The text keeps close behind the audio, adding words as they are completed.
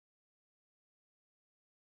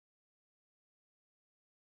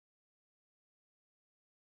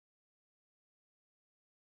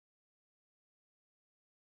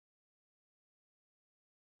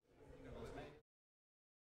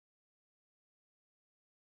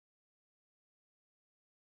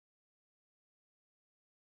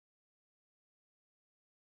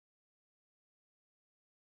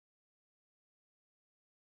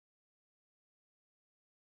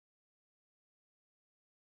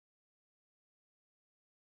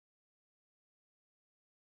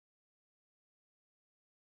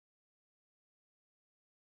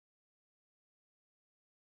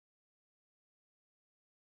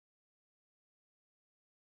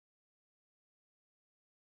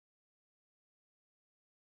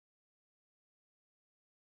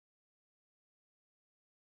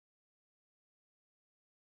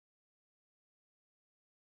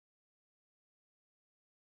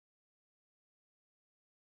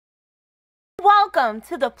Welcome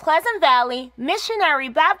to the Pleasant Valley Missionary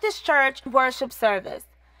Baptist Church worship service.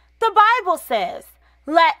 The Bible says,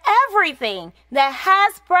 "Let everything that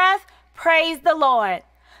has breath praise the Lord."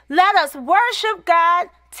 Let us worship God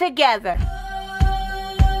together.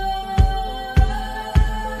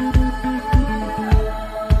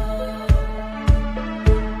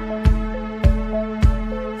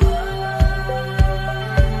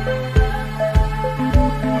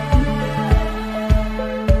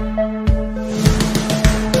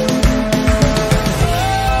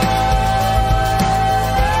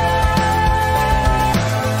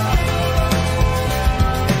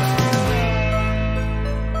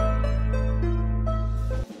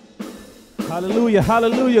 Hallelujah,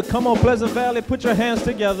 hallelujah. Come on, Pleasant Valley, put your hands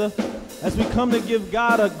together as we come to give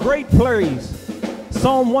God a great praise.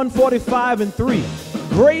 Psalm 145:3.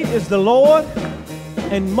 Great is the Lord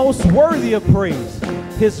and most worthy of praise.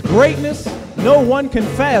 His greatness no one can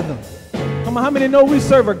fathom. Come on, how many know we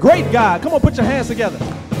serve a great God? Come on, put your hands together.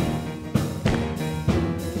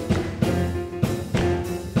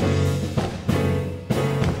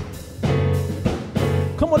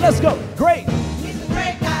 Come on, let's go. Great.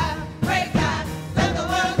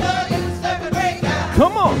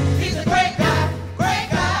 Come on. He's a great God,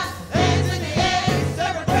 hands in the air, you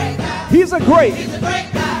serve a great God. He's a great. He's a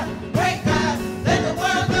great God, let the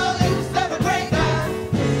world know that you serve a great God.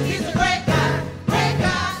 He's a great God,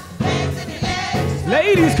 hands in the air, you serve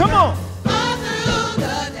Ladies, come on. all through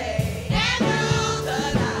the day and through the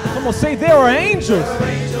night. Come on, say there are angels. There are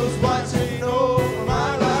angels watching over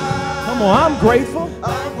my life. Come on, I'm grateful.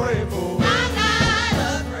 I'm grateful. I'm not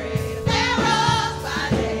afraid of terrors by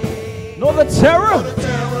day. Nor the terror. The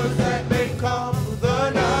terrors that may come through the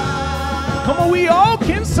night. Come on, we all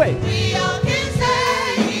can say. We all can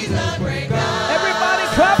say he's a great God. Everybody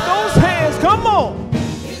clap those hands. Come on.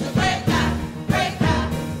 He's a great God,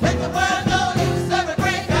 let the world know you serve a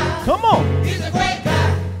great God. Come on. He's a great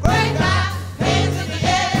God, hands in the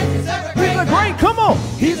air, you serve a great He's a God. great. Come on.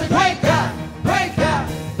 He's a great God,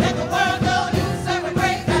 let the world know you serve a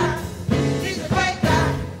great God. He's a great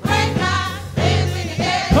God, hands in the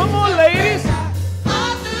air. Come on, ladies.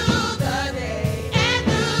 All through the day and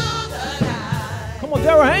through the night. Come on,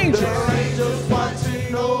 there are angels. There are angels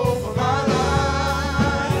watching over my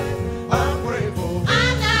life. I'm grateful.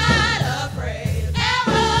 I'm not afraid of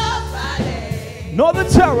arrows by day. Nor the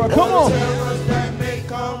terror. Come The on. terrors that may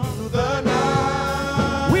come through the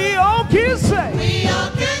night. We all can say. We all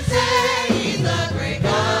can say he's a great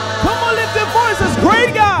God. Come on, lift your voices.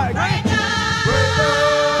 Great God. Great God.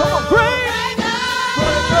 Come on, great. Great God.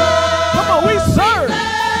 Come on, we serve.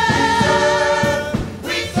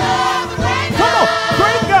 We serve a great Come on, God.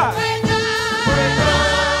 great God. Great God.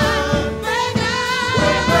 Great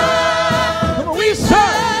God. Come on, we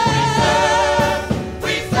serve.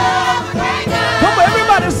 We serve a great God. Come on,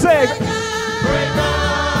 everybody say. Great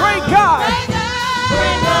God. Great God.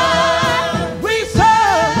 Great God. We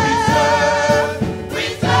serve. We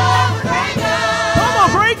serve a great God. Come on,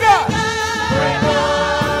 great God. Great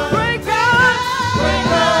God. Great God. Great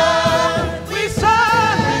God. We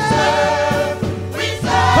serve. We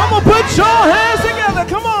serve. Come on, put your hands together.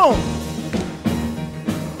 Come on.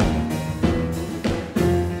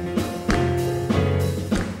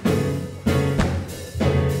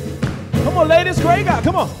 Come on, ladies. Great God.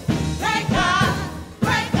 Come on. Great God,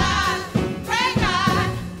 great God, great God,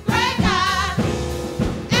 great God.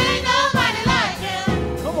 Ain't nobody like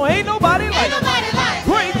him. Come on. Ain't nobody Ain't like it. nobody like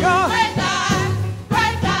Great him. God. Great God,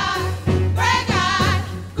 great God, great God,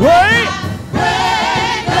 Great.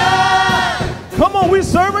 great God. Come on. We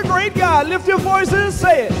serve a great God. Lift your voices and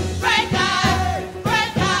say it. Great God,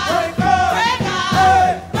 great God, Great God. great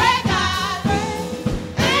God, great God.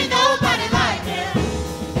 Ain't nobody like him.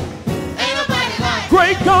 Ain't nobody like him.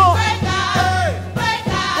 Great God. Great God, great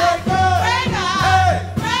God, Great God. great God,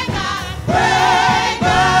 great God, great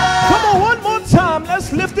God. Come on. One more time.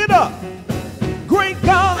 Let's lift it up. Great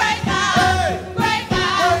God. Great God, great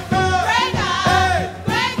God, great God,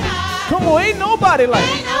 great God. Come on. Ain't nobody like it.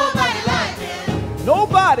 Ain't nobody like him.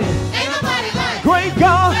 Nobody. Ain't nobody like him. Great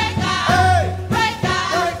God. Great God, great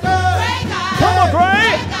God, great God. Come on,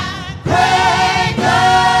 great. Great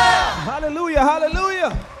God. Hallelujah.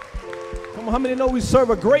 Hallelujah. Come on. How many know we serve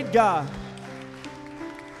a great God?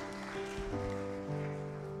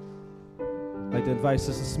 I'd like to invite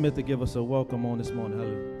Sister Smith to give us a welcome on this morning.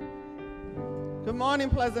 Hallelujah. Good morning,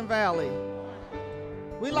 Pleasant Valley.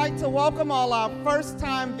 We'd like to welcome all our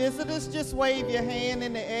first-time visitors. Just wave your hand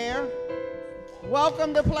in the air.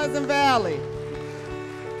 Welcome to Pleasant Valley.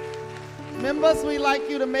 Members, we'd like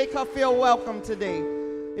you to make her feel welcome today.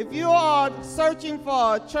 If you are searching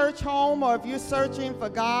for a church home or if you're searching for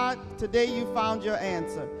God, today you found your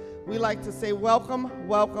answer. We like to say welcome,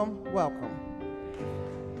 welcome, welcome.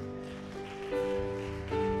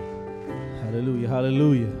 Hallelujah,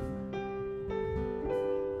 hallelujah.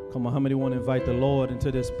 Come on, how many want to invite the Lord into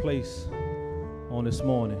this place on this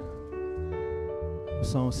morning? The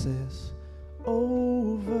song says,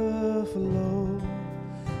 overflow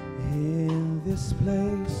in this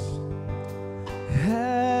place.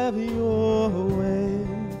 Have your way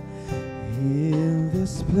in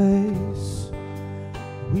this place.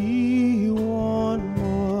 We want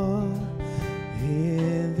more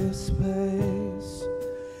in this place.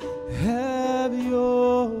 Have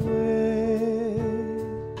your way.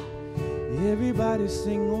 Everybody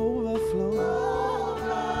sing overflow,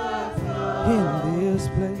 in this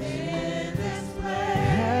place.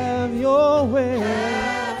 Have your way,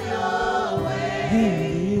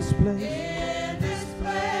 in this place.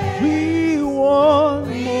 We want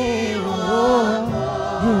more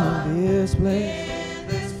in this place.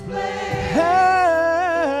 Have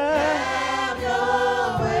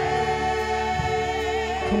your way.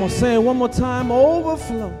 Come on, say it one more time.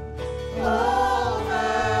 Overflow.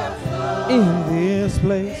 In this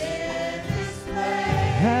place.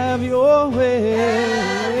 Have your way.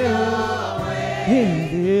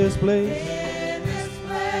 In this place.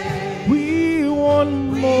 We want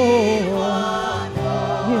more.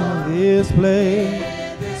 In this place.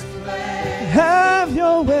 Have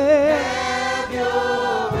your way.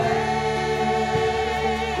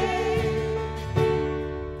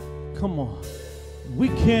 Come on. We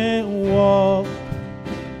can't walk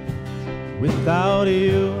without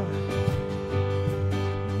you.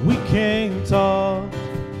 We can't talk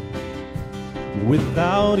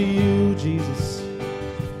without you, Jesus.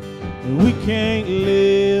 We can't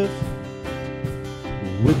live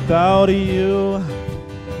without you.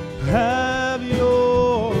 Have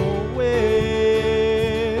your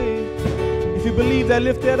way. If you believe that,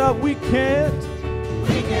 lift that up. We can't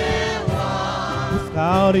walk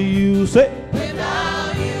without you. Say,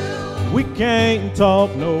 without you. We can't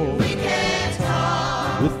talk, no. We can't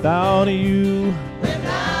talk without you.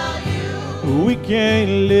 Without you. We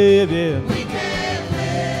can't live, yeah. We can't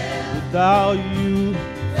live without you.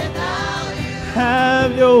 Without you.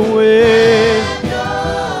 Have your way.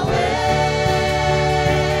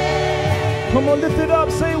 Come on, lift it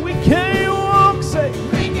up, say we can't walk, say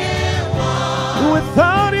we can't walk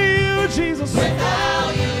without you, Jesus.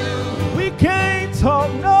 Without you. We can't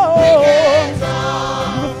talk, no. We can't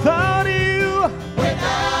talk without you.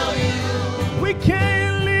 Without you. We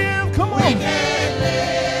can't live, come on. We can't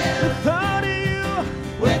live without you.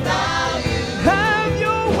 Without you. Have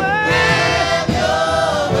your way. Have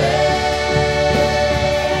your way.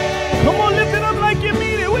 Come on, lift it up like you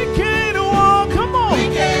mean it. We can't walk, come on. We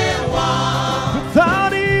can't walk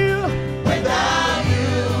without you. Without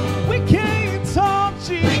you. We can't talk,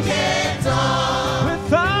 Jesus. We can't talk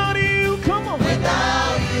without you. Come on.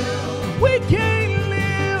 Without you. We can't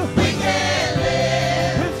live. We can't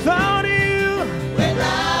live without you.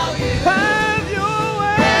 Without you. Have your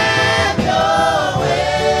way. Have your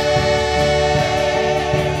way.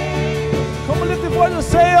 Come on, lift your voice and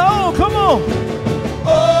say, oh, come on.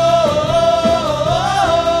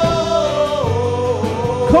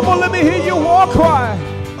 Come on, let me hear you war cry.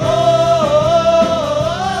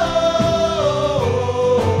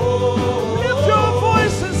 Lift your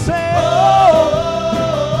voice and say, oh,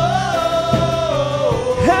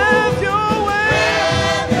 have your way.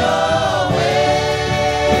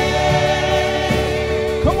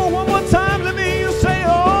 Come on, one more time, let me hear you say,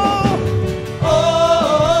 oh,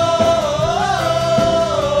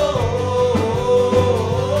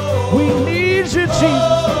 we need you,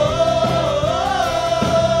 Jesus.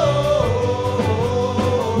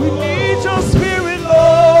 We need your spirit,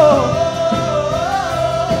 Lord.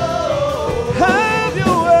 Have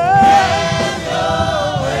your way.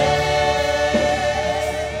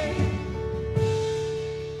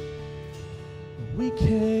 We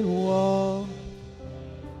can't walk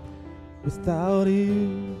without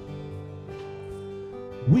you.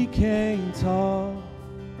 We can't talk.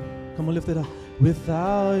 Come on, lift it up.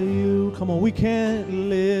 Without you. Come on, we can't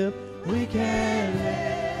live. We can't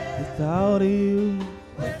live without you.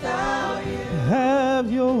 Without you.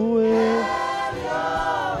 Have your way. Have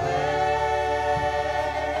your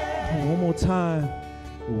way. One more time.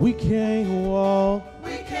 We can't walk.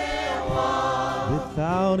 We can't walk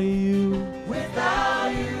without you. Without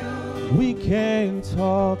you. We can't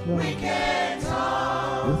talk. No. We can't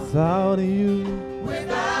talk without you.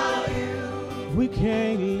 Without you. We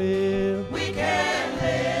can't live. We can't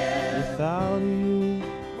live without you.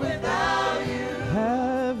 Without you.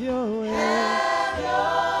 Have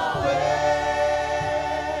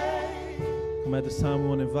welcome. At this time, we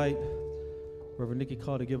want to invite Reverend Nikki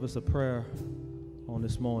Carr to give us a prayer on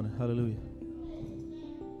this morning. Hallelujah.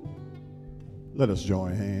 Let us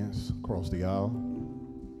join hands across the aisle.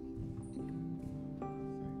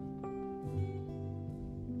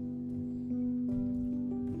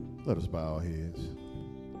 Let us bow our heads.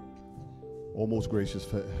 O most gracious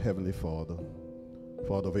Heavenly Father,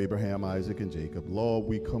 Father of Abraham, Isaac, and Jacob, Lord,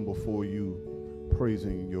 we come before you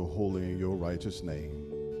praising your holy and your righteous name.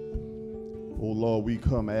 Oh Lord, we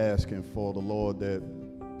come asking for the Lord that,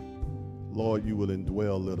 Lord, you will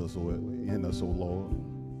indwell in us, oh Lord.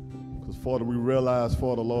 Because Father, we realize,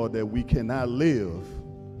 Father, Lord, that we cannot live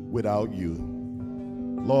without you.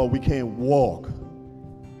 Lord, we can't walk.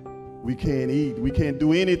 We can't eat. We can't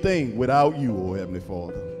do anything without you, oh Heavenly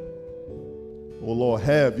Father. Oh Lord,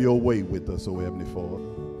 have your way with us, oh Heavenly Father.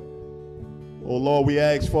 Oh Lord, we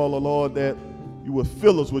ask, Father, Lord, that you will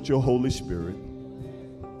fill us with your Holy Spirit.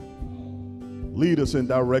 Lead us and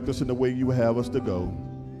direct us in the way you have us to go.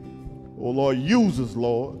 Oh Lord, use us,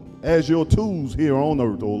 Lord, as your tools here on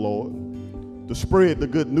earth, oh Lord, to spread the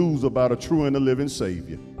good news about a true and a living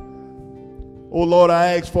Savior. Oh Lord,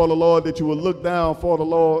 I ask, Father, Lord, that you will look down, Father,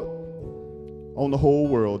 Lord, on the whole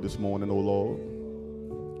world this morning, oh Lord.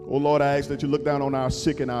 Oh Lord, I ask that you look down on our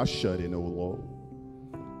sick and our shut-in, oh Lord.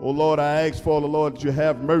 Oh Lord, I ask, Father, Lord, that you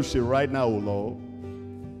have mercy right now, oh Lord.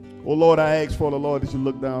 Oh Lord, I ask, Father, Lord, that you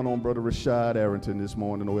look down on Brother Rashad Arrington this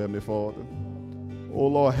morning, oh Heavenly Father. Oh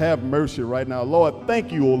Lord, have mercy right now. Lord,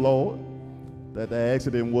 thank you, oh Lord, that the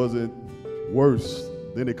accident wasn't worse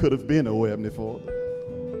than it could have been, oh Heavenly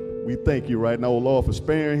Father. We thank you right now, oh Lord, for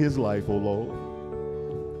sparing his life, oh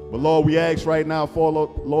Lord. But Lord, we ask right now,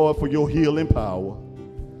 Father, Lord, for your healing power.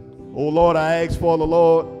 Oh Lord, I ask, Father,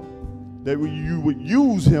 Lord, that you would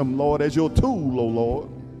use him, Lord, as your tool, oh Lord.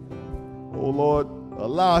 Oh Lord,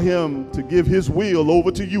 allow him to give his will over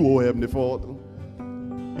to you, oh Heavenly Father,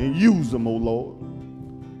 and use him, oh Lord.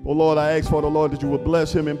 Oh Lord, I ask, Father, Lord, that you would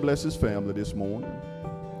bless him and bless his family this morning.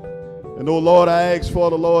 And oh Lord, I ask,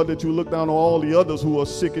 Father, Lord, that you look down on all the others who are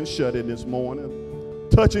sick and shut in this morning.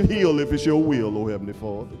 Touch and heal if it's your will, oh Heavenly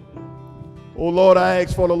Father. Oh Lord, I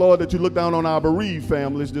ask, Father, Lord, that you look down on our bereaved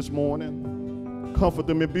families this morning. Comfort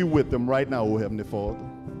them and be with them right now, oh Heavenly Father.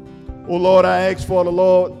 Oh Lord, I ask, Father,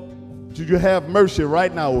 Lord, that you have mercy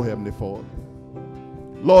right now, oh Heavenly Father.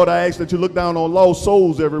 Lord, I ask that you look down on lost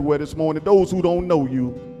souls everywhere this morning, those who don't know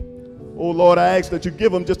you. Oh Lord, I ask that you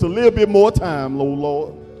give them just a little bit more time, oh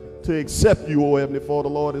Lord, to accept you, oh Heavenly Father,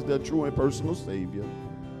 Lord, as their true and personal Savior.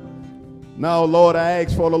 Now, Lord, I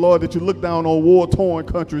ask, Father, Lord, that you look down on war-torn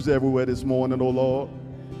countries everywhere this morning, oh Lord.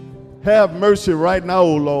 Have mercy right now,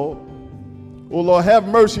 oh Lord. Oh Lord, have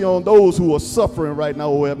mercy on those who are suffering right now,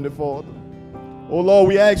 oh Heavenly Father. Oh Lord,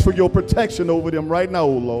 we ask for your protection over them right now,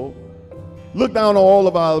 oh Lord. Look down on all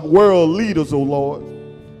of our world leaders, oh Lord.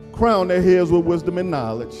 Crown their heads with wisdom and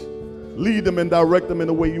knowledge. Lead them and direct them in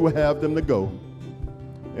the way you would have them to go.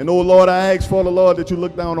 And oh Lord, I ask, Father, Lord, that you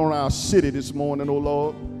look down on our city this morning, oh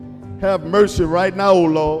Lord. Have mercy right now, oh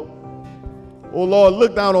Lord. Oh Lord,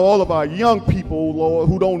 look down on all of our young people, oh Lord,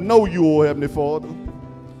 who don't know you, oh Heavenly Father.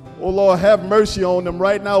 Oh Lord, have mercy on them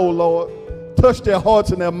right now, oh Lord. Touch their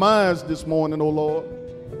hearts and their minds this morning, oh Lord.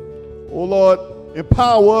 Oh Lord,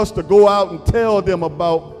 empower us to go out and tell them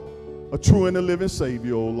about a true and a living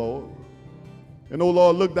Savior, oh Lord. And oh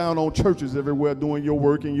Lord, look down on churches everywhere doing your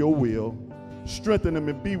work and your will. Strengthen them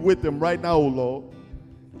and be with them right now, oh Lord.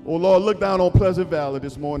 Oh Lord, look down on Pleasant Valley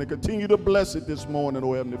this morning. Continue to bless it this morning,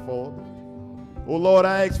 oh Heavenly Father. Oh Lord,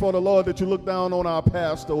 I ask for the Lord that you look down on our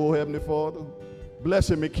pastor, oh Heavenly Father. Bless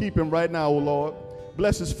him and keep him right now, oh Lord.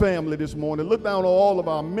 Bless his family this morning. Look down on all of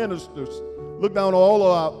our ministers. Look down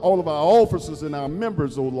on all of our officers and our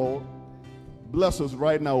members, oh Lord. Bless us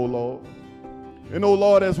right now, oh Lord. And oh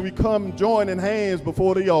Lord, as we come joining hands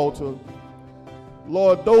before the altar,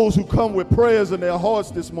 Lord, those who come with prayers in their hearts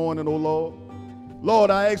this morning, oh Lord,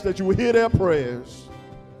 Lord, I ask that you will hear their prayers.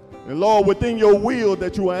 And Lord, within your will,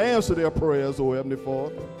 that you will answer their prayers, oh Heavenly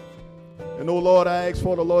Father. And oh Lord, I ask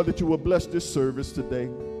for the Lord that you will bless this service today.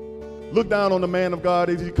 Look down on the man of God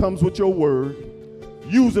as he comes with your word.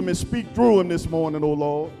 Use him and speak through him this morning, oh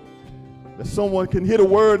Lord. That someone can hear the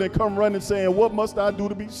word and come running saying, what must I do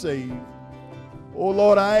to be saved? Oh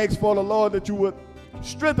Lord, I ask for the Lord that you would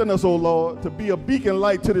strengthen us, oh Lord, to be a beacon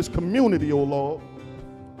light to this community, oh Lord.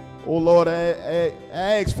 Oh Lord, I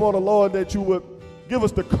ask for the Lord that you would give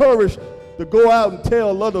us the courage to go out and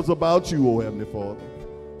tell others about you, oh Heavenly Father.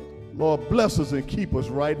 Lord, bless us and keep us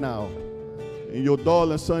right now. In your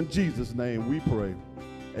darling son Jesus' name we pray.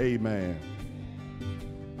 Amen.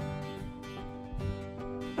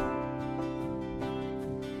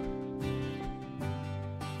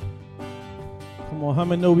 Come on, how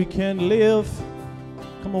many know we can't live?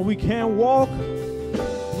 Come on, we can't walk.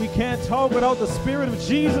 We can't talk without the Spirit of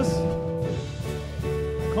Jesus.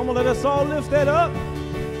 Come on, let us all lift that up.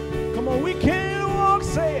 Come on, we can't walk,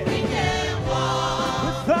 say it. We can't walk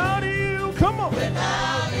Without you, come on.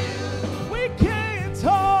 without you. We can't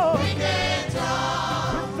talk. We can't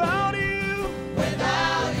talk Without you,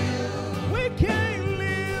 without you. we can't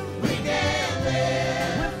live. We can't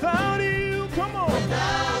live Without you, come on.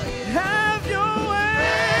 without you. Have your way.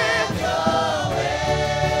 Have your way.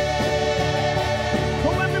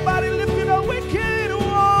 Come on, everybody lift it up. We can't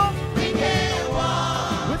walk We can't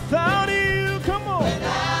walk without you. Come on.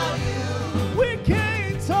 without you. We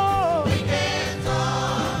can't talk We can't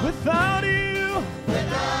talk without you.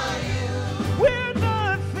 without you. We're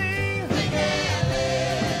nothing We can't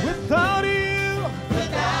live without you.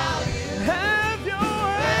 without you. Have your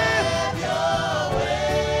way. Have your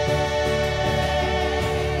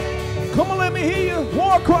way. Come on, let me hear you.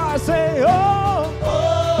 War cry, say, oh.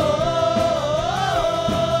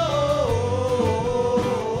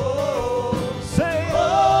 Say,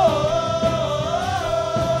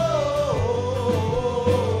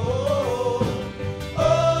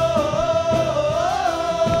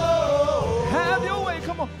 have your way.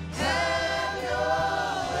 Come on.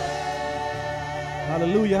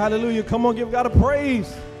 Hallelujah, hallelujah. Come on, give God a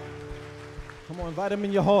praise. Come on, invite him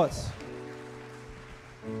in your hearts.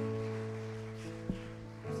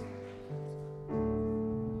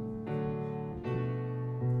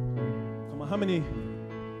 Come on, how many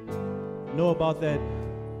know about that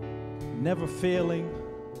never failing,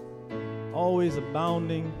 always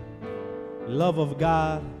abounding love of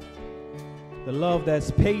God? The love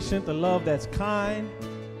that's patient, the love that's kind.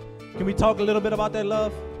 Can we talk a little bit about that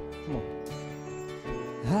love? Come on.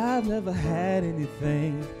 I've never had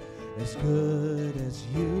anything as good as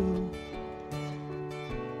you,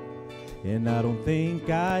 and I don't think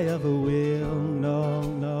I ever will, no,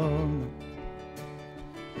 no, no.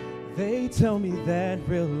 They tell me that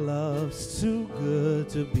real love's too good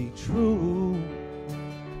to be true,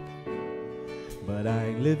 but I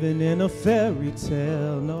ain't living in a fairy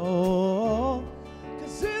tale, no.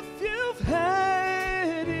 'Cause if you've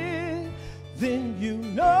had it, then you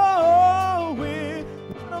know it.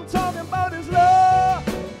 What I'm talking about is love.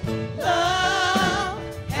 Love,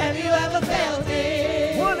 have you ever felt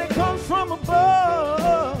it? When it comes from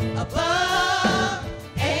above. Above,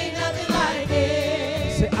 ain't nothing like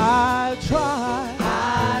it. Say, I tried.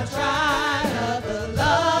 I've tried other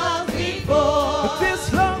love before. But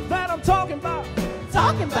this love that I'm talking about.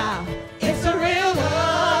 Talking about, it's a real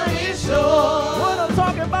love, it's sure. What I'm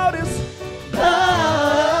talking about is Love,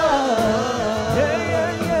 yeah,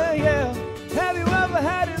 yeah, yeah, yeah. Have you ever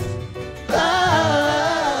had it?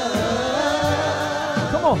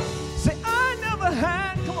 love. Come on. Say, I never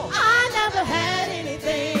had. Come on. I never had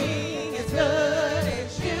anything as good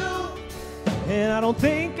as you, And I don't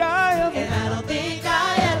think I ever. and I don't think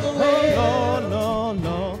I ever will. No, no,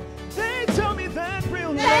 no. They tell me that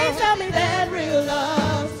real They love. tell me that real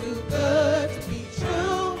love's too good to be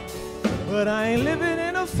true, But I ain't living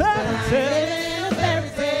in a but fairy I'm tale. living in a fairy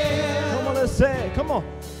tale. Come on, let's say it. Come on.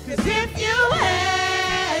 'Cause if you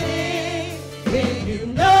had it, then you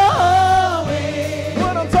know it.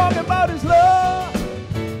 What I'm talking about is love.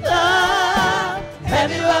 Love,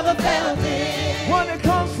 have you ever felt it? When it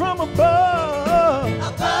comes from above.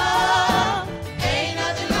 Above, ain't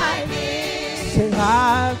nothing like it. Say,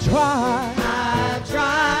 I've tried. I've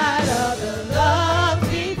tried other love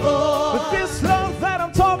before. But this love that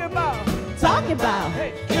I'm talking about. Talking about,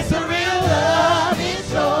 Hey. it's a real love, it's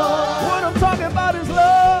sure. What I'm talking about is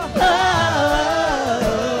love. Love,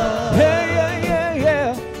 Yeah, yeah, yeah, yeah.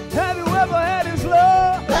 Have you ever had his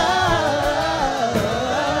love? love,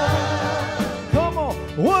 Come on.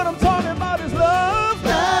 What I'm talking about is love.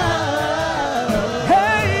 love,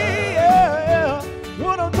 Hey, yeah, yeah.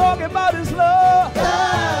 What I'm talking about is love.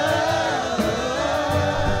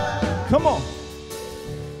 love. Come on.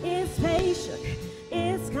 It's patient,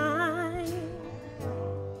 it's kind.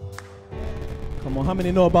 Come on. How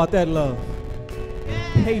many know about that love?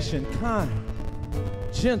 Patient, kind,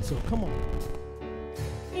 gentle. Come on.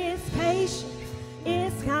 It's patient,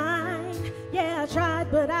 it's kind. Yeah, I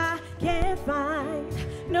tried, but I can't find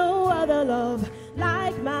no other love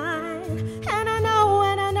like mine. And I know,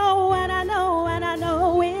 and I know, and I know, and I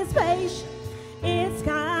know it's patient, it's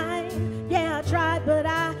kind. Yeah, I tried, but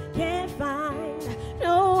I can't find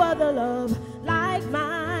no other love like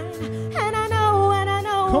mine. And I know, and I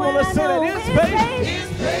know, Come on, and let's I say that. know It's patient.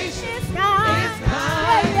 It's patient, it's kind. it's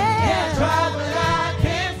kind. Yeah, Yeah, try, but I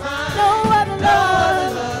can't find no other no other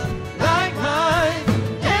love. love like mine.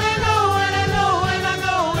 And I know, and I know, and I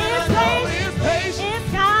know, and I It's know patient. it's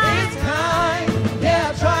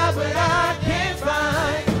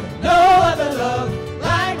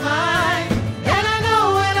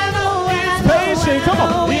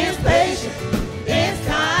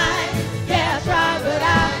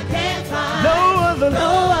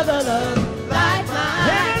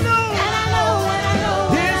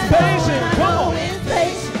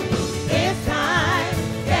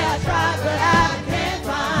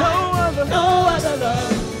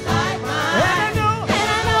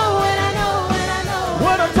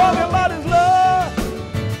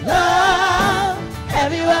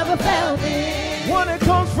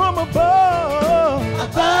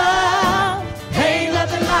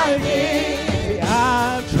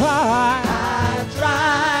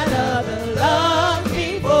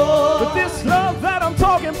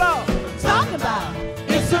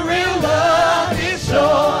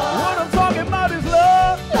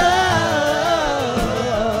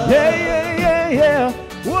Yeah, yeah, yeah, yeah.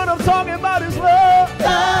 What I'm talking about is love.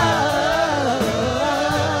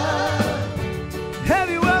 Have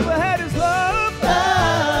you ever had his love?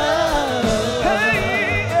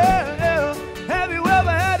 Hey, yeah, yeah. Have you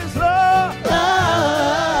ever had his love?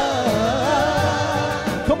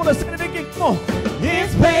 Come on, let's sing it again. Come on.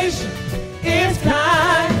 It's patient, it's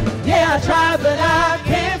kind. Yeah, I tried, but I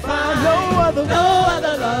can't find No other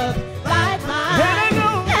love like mine. And I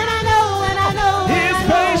know It's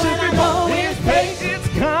patient, it's patient, it's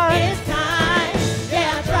kind. it's kind.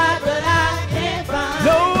 Yeah, I tried, but I can't find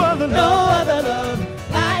No other love. love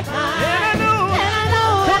like mine. And I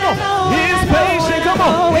know. Come on. It's patient, come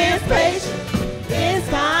on. It's patient, it's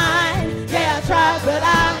kind. Yeah, I tried, but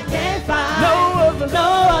I can't find No other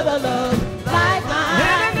love like mine.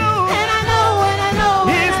 And I know.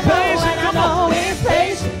 It's patient, come on. It's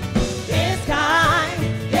patient, it's kind.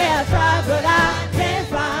 Yeah, I tried, but I can't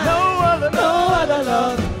find No other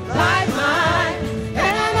love like mine.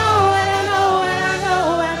 And I know.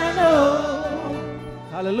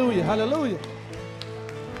 Hallelujah, hallelujah.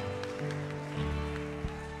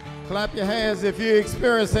 Clap your hands if you're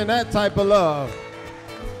experiencing that type of love.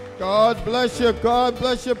 God bless you. God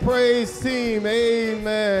bless your praise team.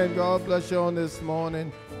 Amen. God bless you on this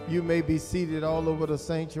morning. You may be seated all over the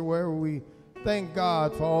sanctuary. We thank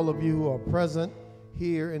God for all of you who are present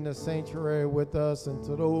here in the sanctuary with us, and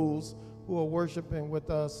to those who are worshiping with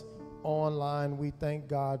us online. We thank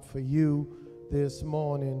God for you this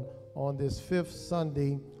morning on this 5th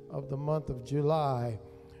Sunday of the month of July.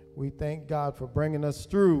 We thank God for bringing us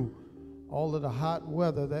through all of the hot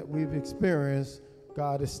weather that we've experienced.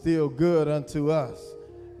 God is still good unto us.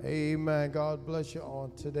 Amen. God bless you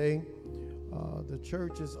on today. The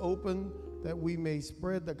church is open that we may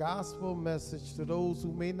spread the gospel message to those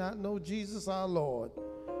who may not know Jesus our Lord,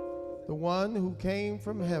 the one who came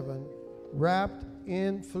from heaven, wrapped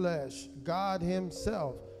in flesh, God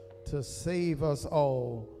himself, to save us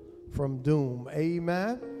all from doom.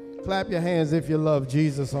 Amen. Clap your hands if you love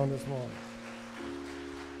Jesus on this morning.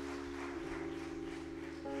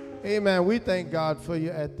 Amen. We thank God for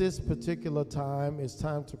you at this particular time. It's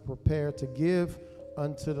time to prepare to give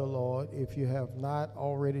unto the Lord. If you have not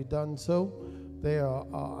already done so, there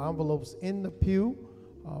are envelopes in the pew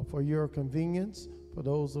for your convenience. For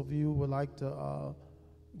those of you who would like to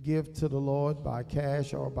give to the Lord by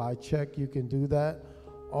cash or by check, you can do that.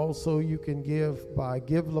 Also, you can give by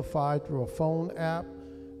Givelify through a phone app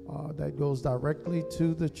that goes directly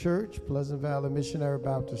to the church, Pleasant Valley Missionary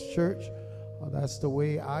Baptist Church. That's the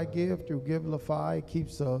way I give, through Givelify. It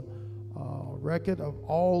keeps a record of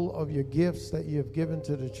all of your gifts that you have given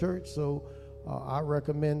to the church, so I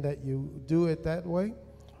recommend that you do it that way.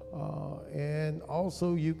 And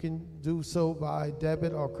also you can do so by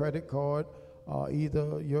debit or credit card,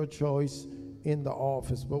 either your choice in the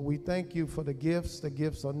office. But we thank you for the gifts. The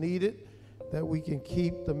gifts are needed that we can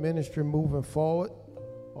keep the ministry moving forward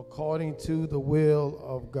according to the will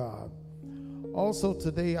of God. Also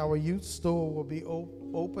today, our youth store will be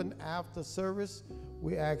open after service.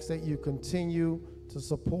 We ask that you continue to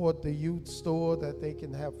support the youth store, that they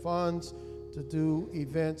can have funds to do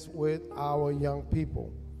events with our young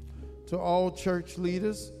people. To all church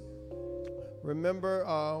leaders, remember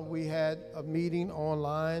we had a meeting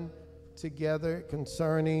online together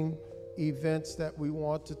concerning events that we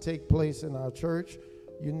want to take place in our church.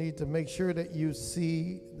 You need to make sure that you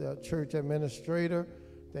see the church administrator,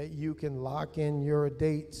 that you can lock in your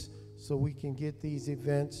dates so we can get these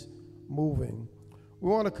events moving. We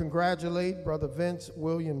want to congratulate Brother Vince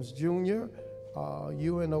Williams Jr.,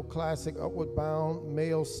 UNO Classic Upward Bound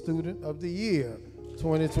Male Student of the Year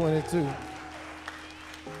 2022.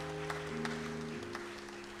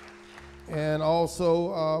 And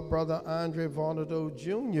also Brother Andre Vonado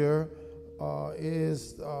Jr.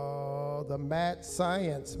 Is the Math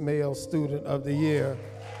Science Male Student of the Year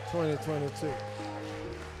 2022.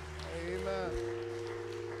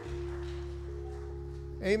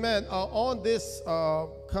 Amen. On this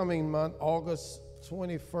coming month, August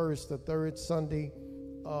 21st, the third Sunday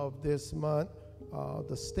of this month,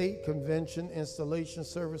 the state convention installation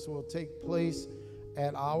service will take place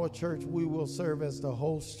at our church. We will serve as the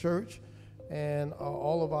host church, and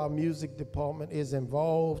all of our music department is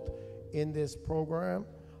involved in this program.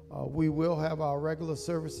 We will have our regular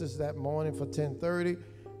services that morning for 10:30,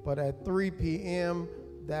 but at 3 p.m.,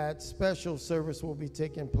 that special service will be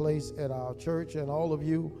taking place at our church, and all of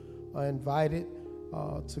you are invited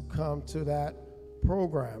to come to that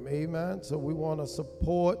program. Amen. So we want to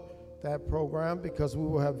support that program because we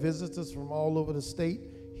will have visitors from all over the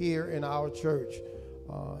state here in our church.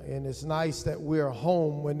 And it's nice that we're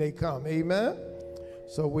home when they come. Amen.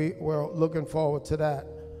 So we're looking forward to that.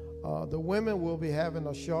 The women will be having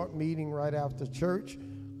a short meeting right after church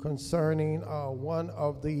concerning one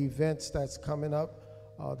of the events that's coming up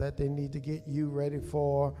that they need to get you ready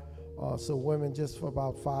for. So women, just for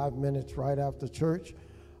about 5 minutes right after church.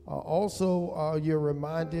 Also, you're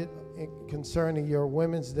reminded concerning your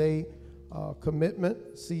Women's Day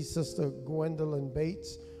commitment. See Sister Gwendolyn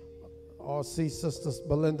Bates or see Sister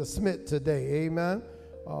Belinda Smith today. Amen.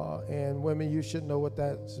 And women, you should know what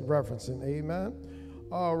that's referencing. Amen.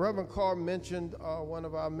 Reverend Carr mentioned one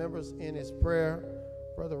of our members in his prayer,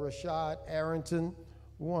 Brother Rashad Arrington.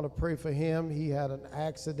 We want to pray for him. He had an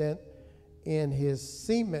accident in his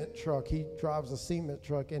cement truck. He drives a cement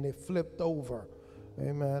truck and it flipped over.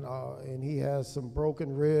 Amen. And he has some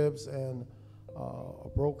broken ribs and a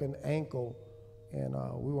broken ankle. And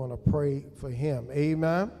we want to pray for him.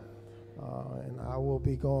 Amen. And I will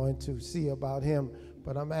be going to see about him.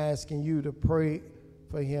 But I'm asking you to pray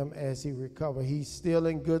for him as he recovers. He's still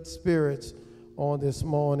in good spirits on this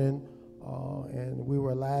morning. And we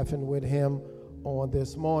were laughing with him on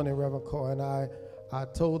this morning, Reverend Carr and I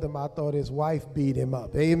told him I thought his wife beat him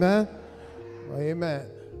up. Amen? Amen.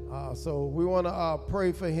 So we want to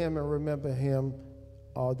pray for him and remember him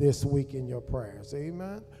this week in your prayers.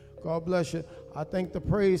 Amen? God bless you. I think the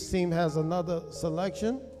praise team has another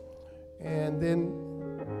selection, and then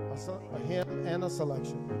a hymn and a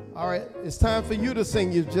selection. All right, it's time for you to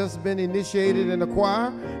sing. You've just been initiated in the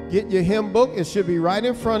choir. Get your hymn book. It should be right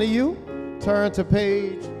in front of you. Turn to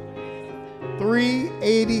page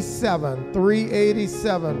 387.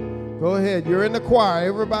 387. Go ahead. You're in the choir.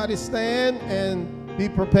 Everybody stand and be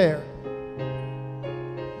prepared.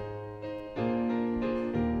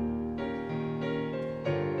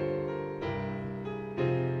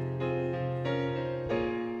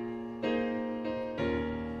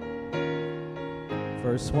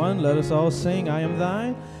 Verse 1, let us all sing, I am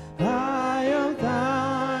thine. I am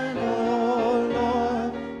thine, O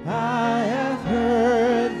Lord. I have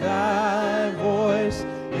heard thy voice,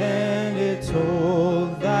 and it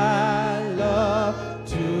told thy love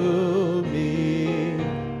to me.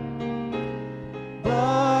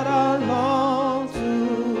 But I long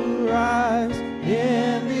to rise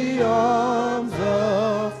in the arms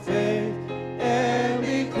of faith and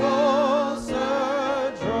be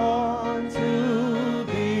closer drawn to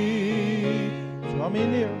thee. Draw me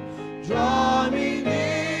near. Draw me nearer,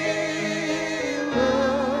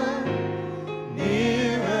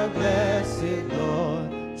 nearer, blessed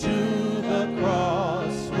Lord, to the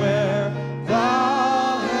cross where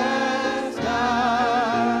thou hast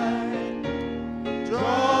died.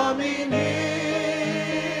 Draw me nearer,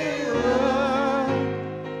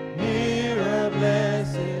 nearer,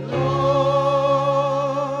 blessed Lord,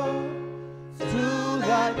 to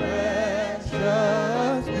thy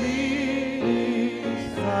precious bleeding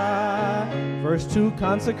side. Verse 2,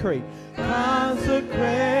 consecrate.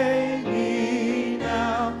 Consecrate me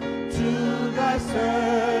now to thy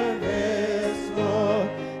service, Lord,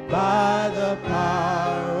 by the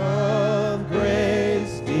power of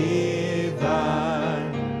grace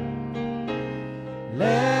divine.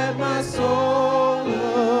 Let my soul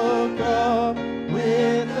look up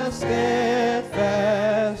with a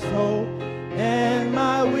steadfast hope, and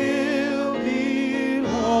my will be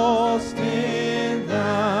lost in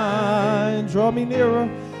thine. Draw me nearer.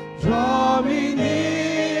 Draw me nearer,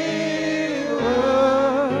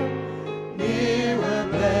 nearer,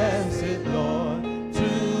 blessed Lord, to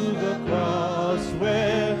the cross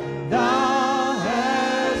where thou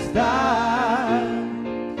hast died.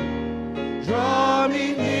 Draw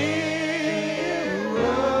me nearer,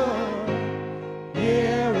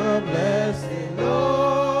 nearer, blessed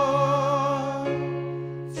Lord,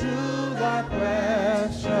 to thy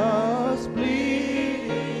precious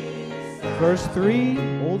bleeding. Verse 3,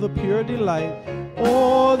 oh, the pure delight,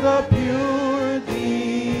 oh, the pure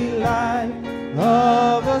delight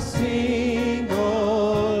of a single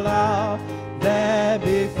hour that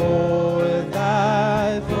before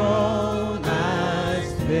thy throne I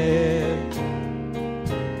spent.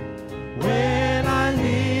 When I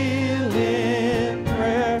kneel in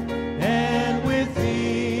prayer and with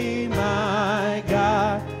thee, my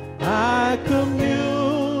God, I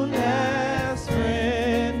commune as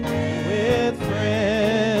friend with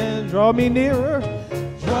friend. Draw me nearer.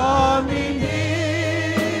 Draw me nearer,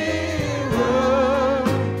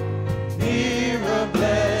 nearer,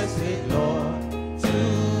 blessed Lord, to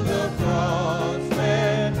the cross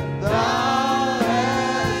where thou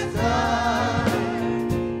hast died.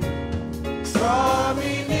 Draw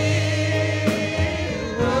me nearer,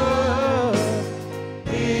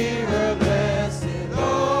 nearer, blessed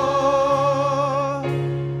Lord,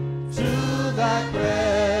 to thy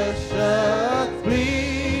precious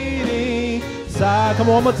bleeding side. Come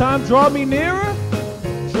on, one more time. Draw me nearer.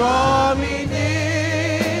 Draw me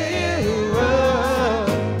nearer,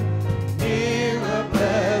 nearer,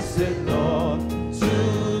 blessed Lord, to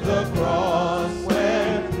the cross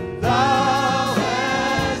where thou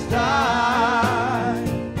hast died.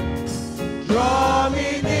 Draw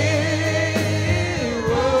me nearer,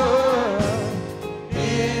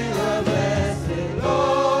 nearer, blessed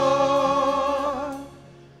Lord,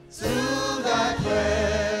 to thy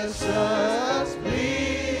precious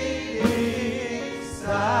bleeding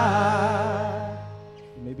side.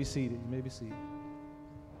 You may be seated. You may be seated.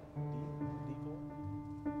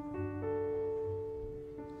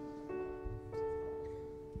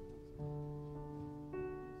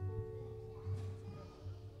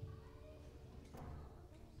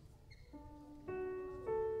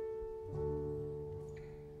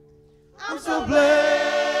 I'm so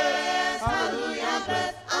blessed. Hallelujah, I'm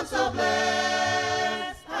blessed. I'm so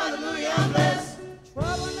blessed. Hallelujah, I'm blessed.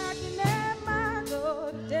 Trouble knocking at my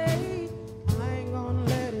door today. I ain't gonna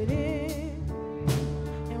let it in.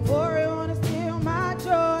 And worry wanna steal my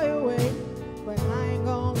joy away. But I ain't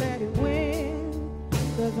gonna let it win.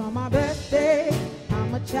 'Cause on my best day,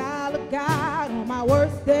 I'm a child of God. On my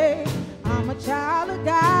worst day, I'm a child of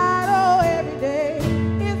God. Oh, every day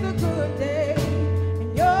is a good day.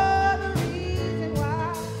 And you're the reason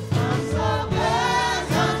why. I'm so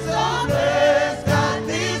blessed. I'm so blessed. Got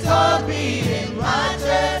this heartbeat in my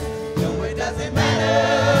chest. No, it doesn't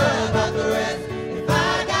matter about the rest. If I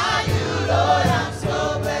got you, Lord, I'm so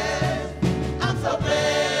blessed. I'm so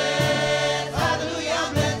blessed. Hallelujah,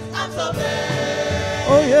 I'm blessed. I'm so blessed.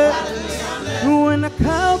 Oh yeah. Hallelujah, I'm blessed. When I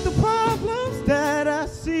count the problems that I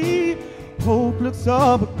see, hope looks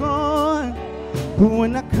all but gone. But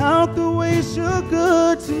when I count the ways you're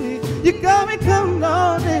good to me, you got me coming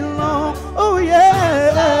all day long. Oh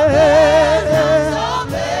yeah. I'm so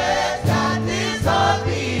blessed. Got this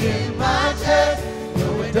heartbeat in my chest.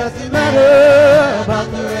 No, it doesn't matter about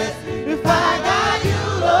the rest. If I got you,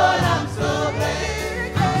 Lord, I'm so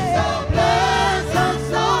blessed. I'm so blessed. I'm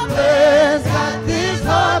so blessed. Got this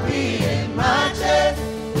heartbeat in my chest.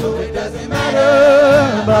 No, it doesn't matter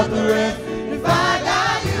about the rest. If I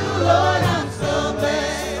got you, Lord, I'm so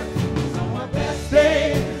blessed. On my best day,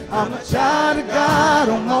 I'm a child of God.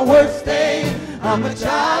 On my worst day, I'm a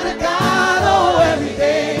child of God. Oh, every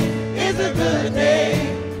day is a good day,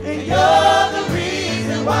 and you're the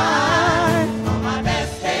reason why. On my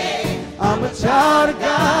best day, I'm a child of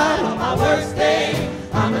God. On my worst day,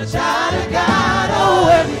 I'm a child of God. Oh,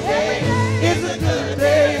 every day is a good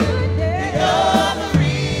day, and you're the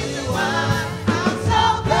reason why. I'm so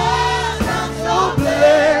blessed. I'm so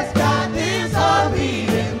blessed. Got this heartbeat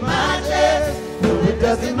in my chest. No, it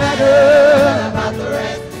doesn't matter about the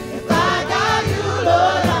rest. If I got you,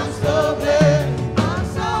 Lord, I'm so blessed. I'm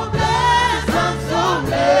so blessed. I'm so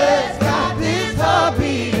blessed. Got this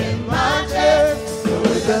heartbeat in my chest. No,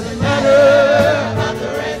 it doesn't matter about the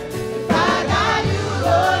rest. If I got you,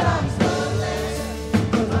 Lord, I'm so blessed.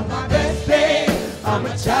 'Cause on my best day, I'm a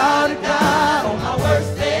child of God. On my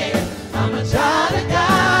worst day, I'm a child of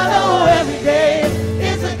God. Oh, every day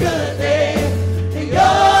is a good day, and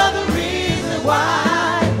you're the reason why.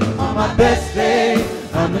 On my best day,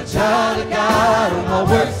 I'm a child of God. On my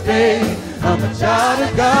worst day, I'm a child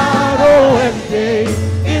of God. Oh, every day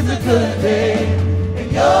is a good day,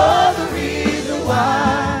 and you're the reason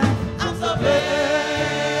why. I'm so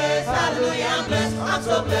blessed. Hallelujah, I'm blessed. I'm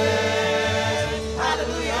so blessed.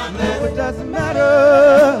 Hallelujah, I'm blessed. No, it doesn't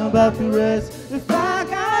matter about the rest. If I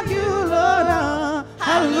got you, Lord,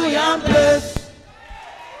 hallelujah, I'm blessed.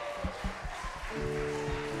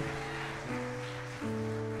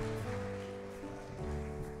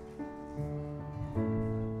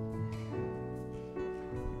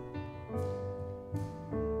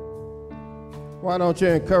 Why don't you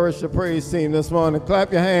encourage the praise team this morning?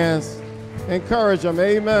 Clap your hands. Encourage them.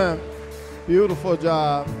 Amen. Beautiful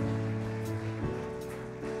job.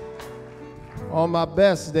 On my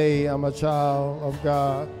best day, I'm a child of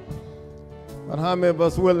God. But how many of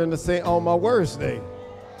us willing to say on my worst day,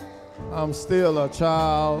 I'm still a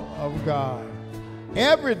child of God?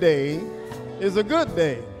 Every day is a good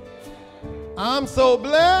day. I'm so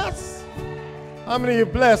blessed. How many of you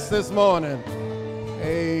blessed this morning?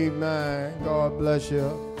 Amen. God bless you.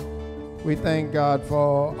 We thank God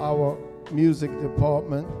for our music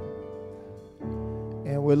department,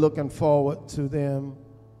 and we're looking forward to them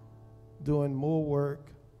doing more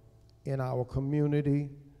work in our community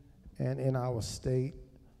and in our state.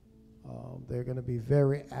 They're going to be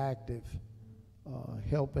very active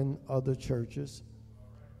helping other churches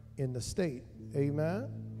in the state. Amen.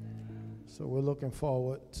 So we're looking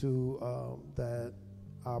forward to that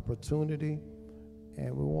opportunity.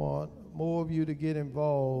 And we want more of you to get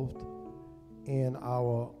involved in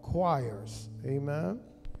our choirs. Amen.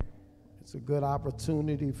 It's a good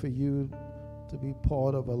opportunity for you to be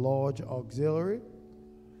part of a large auxiliary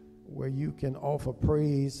where you can offer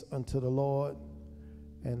praise unto the Lord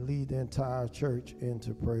and lead the entire church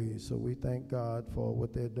into praise. So we thank God for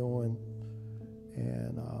what they're doing,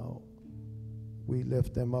 and we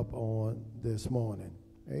lift them up on this morning.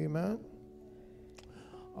 Amen.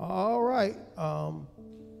 All right.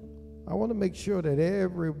 I want to make sure that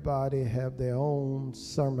everybody have their own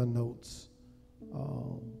sermon notes.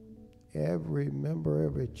 Every member,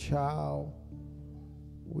 every child,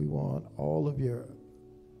 we want all of your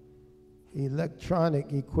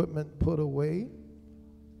electronic equipment put away,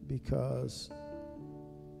 because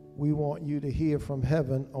we want you to hear from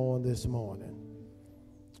heaven on this morning.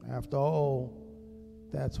 After all,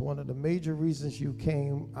 that's one of the major reasons you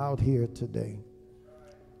came out here today.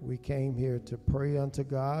 We came here to pray unto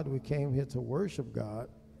God. We came here to worship God.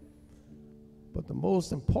 But the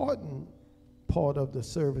most important part of the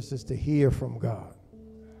service is to hear from God.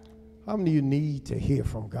 How many of you need to hear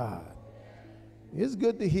from God? It's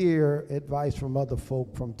good to hear advice from other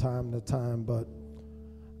folk from time to time, but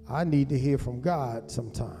I need to hear from God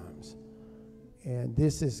sometimes. And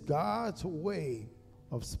this is God's way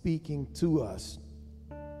of speaking to us.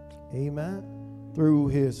 Amen. Through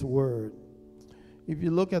his word. If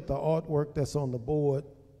you look at the artwork that's on the board,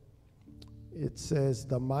 it says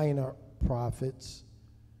the minor prophets.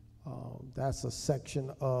 That's a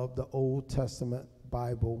section of the Old Testament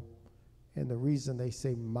Bible. And the reason they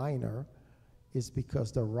say minor is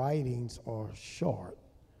because the writings are short.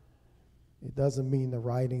 It doesn't mean the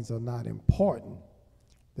writings are not important.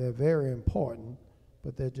 They're very important,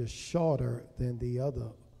 but they're just shorter than the other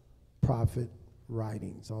prophet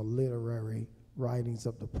writings or literary writings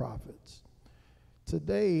of the prophets.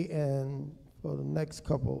 Today and for the next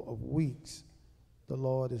couple of weeks, the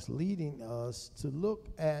Lord is leading us to look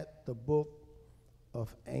at the book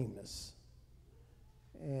of Amos.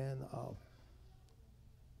 And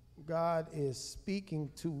God is speaking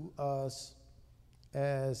to us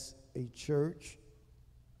as a church,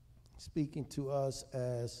 speaking to us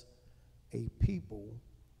as a people,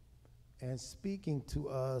 and speaking to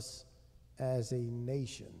us as a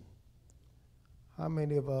nation. How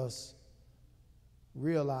many of us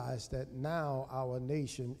realize that now our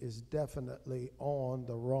nation is definitely on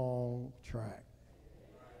the wrong track?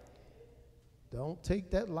 Don't take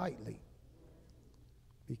that lightly,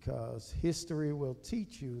 because history will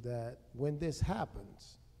teach you that when this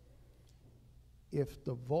happens, if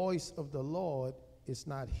the voice of the Lord is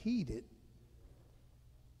not heeded,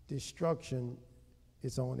 destruction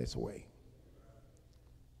is on its way.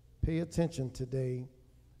 Pay attention today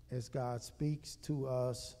as God speaks to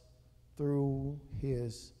us through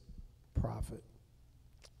his prophet.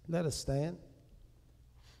 Let us stand.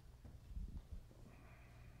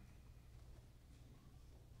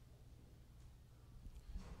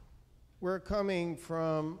 We're coming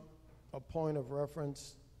from a point of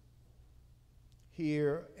reference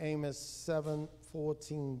here, Amos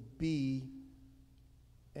 7:14b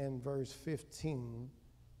and verse 15,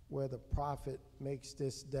 where the prophet makes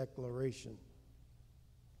this declaration.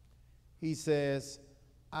 He says,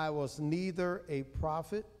 I was neither a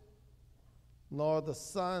prophet nor the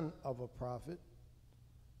son of a prophet,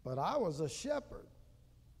 but I was a shepherd,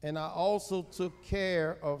 and I also took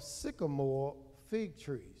care of sycamore fig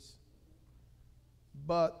trees.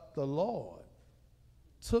 But the Lord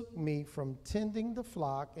took me from tending the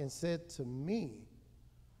flock and said to me,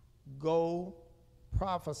 go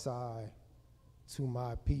prophesy to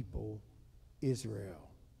my people Israel.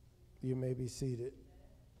 You may be seated.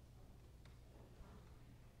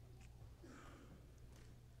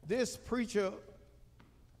 This preacher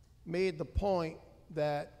made the point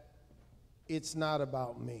that it's not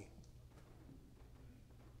about me.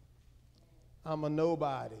 I'm a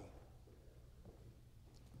nobody.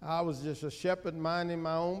 I was just a shepherd minding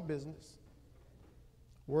my own business,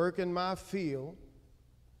 working my field,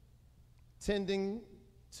 tending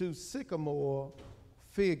to sycamore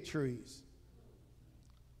fig trees.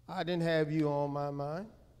 I didn't have you on my mind.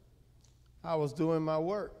 I was doing my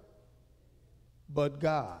work. But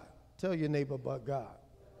God, tell your neighbor, but God.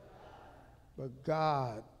 But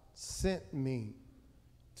God sent me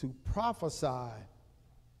to prophesy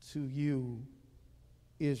to you,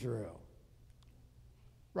 Israel.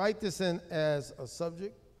 Write this in as a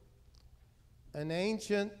subject: an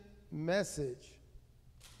ancient message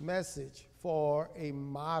for a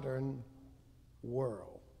modern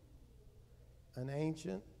world. An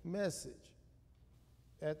ancient message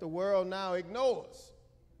that the world now ignores.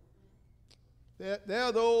 There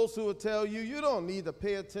are those who will tell you, you don't need to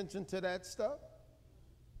pay attention to that stuff.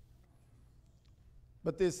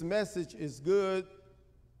 But this message is good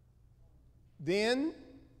then,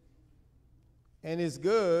 and it's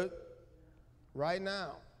good right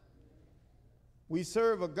now. We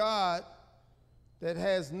serve a God that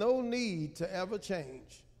has no need to ever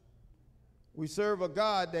change. We serve a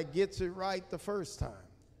God that gets it right the first time.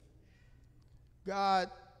 God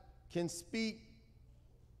can speak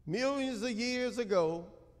millions of years ago,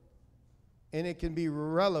 and it can be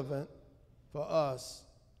relevant for us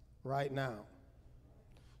right now.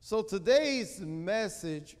 So today's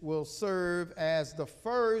message will serve as the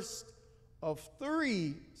first of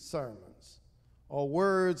 3 sermons or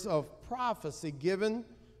words of prophecy given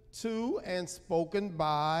to and spoken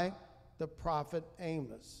by the prophet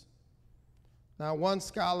Amos. Now, one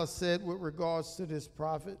scholar said with regards to this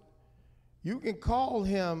prophet, you can call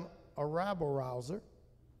him a rabble-rouser.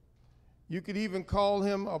 You could even call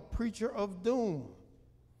him a preacher of doom,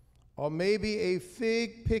 or maybe a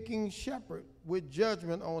fig-picking shepherd with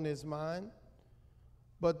judgment on his mind.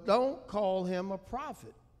 But don't call him a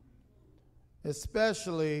prophet,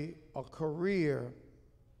 especially a career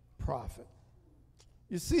prophet.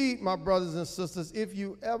 You see, my brothers and sisters, if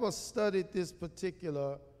you ever studied this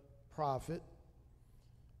particular prophet,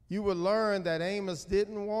 you would learn that Amos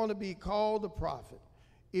didn't want to be called a prophet.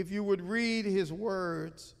 If you would read his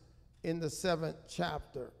words in the 7th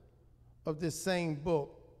chapter of this same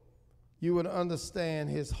book, you would understand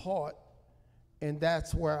his heart, and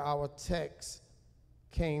that's where our text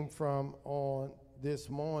came from on this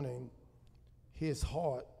morning. His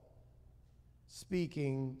heart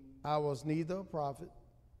speaking, I was neither a prophet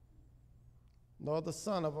nor the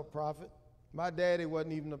son of a prophet. My daddy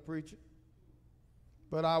wasn't even a preacher.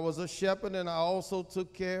 But I was a shepherd, and I also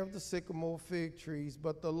took care of the sycamore fig trees.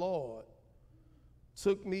 But the Lord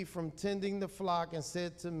took me from tending the flock and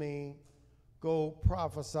said to me, go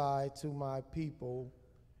prophesy to my people,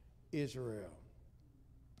 Israel.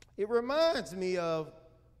 It reminds me of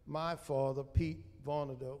my father, Pete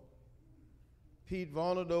Vonado. Pete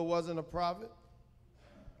Vonado wasn't a prophet.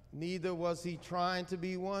 Neither was he trying to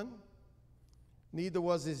be one. Neither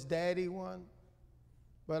was his daddy one.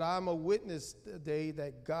 But I'm a witness today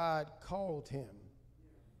that God called him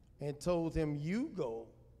and told him, you go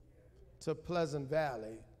to Pleasant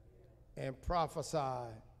Valley and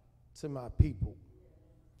prophesy to my people.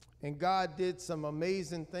 And God did some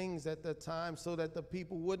amazing things at the time so that the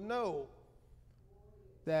people would know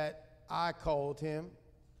that I called him.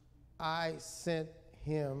 I sent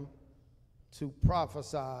him to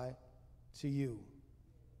prophesy to you.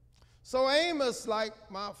 So Amos, like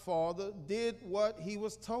my father, did what he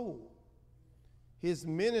was told. His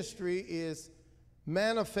ministry is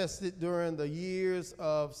manifested during the years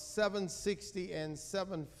of 760 and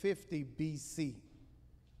 750 BC.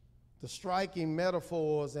 The striking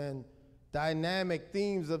metaphors and dynamic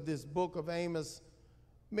themes of this book of Amos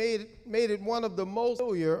made it one of the most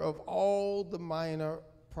familiar of all the minor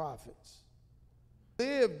prophets. He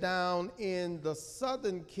lived down in the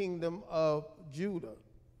southern kingdom of Judah,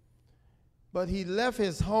 but he left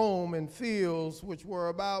his home and fields, which were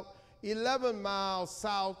about 11 miles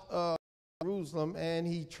south of Jerusalem, and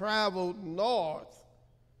he traveled north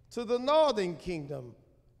to the northern kingdom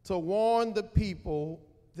to warn the people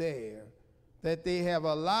there that they have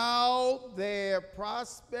allowed their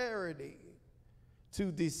prosperity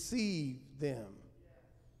to deceive them.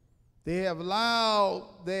 They have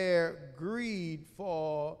allowed their greed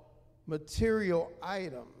for material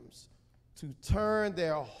items to turn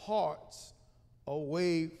their hearts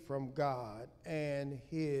away from God and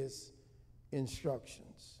his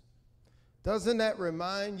instructions. Doesn't that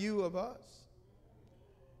remind you of us?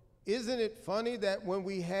 Isn't it funny that when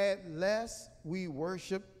we had less, we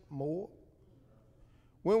worshiped more?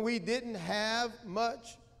 When we didn't have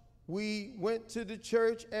much, we went to the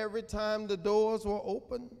church every time the doors were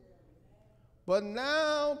open. But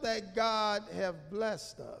now that God have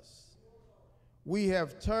blessed us, we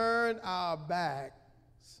have turned our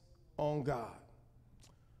backs on God.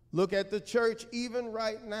 Look at the church even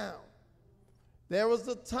right now. There was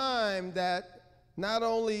a time that not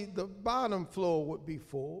only the bottom floor would be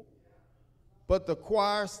full, but the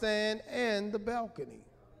choir stand and the balcony.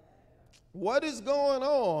 What is going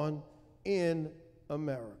on in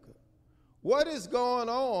America? What is going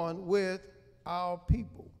on with our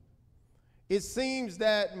people? It seems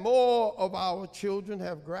that more of our children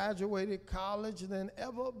have graduated college than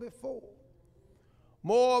ever before.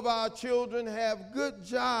 More of our children have good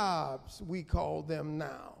jobs, we call them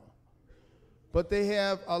now. But they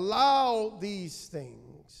have allowed these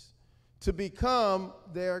things to become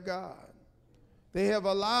their God. They have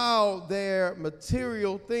allowed their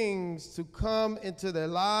material things to come into their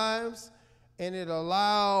lives, and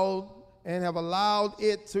have allowed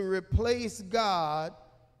it to replace God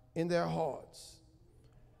in their hearts.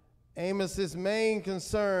 Amos's main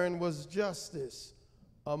concern was justice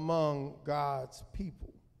among God's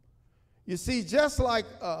people. You see, just like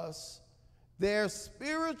us, their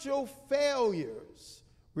spiritual failures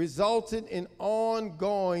resulted in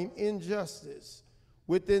ongoing injustice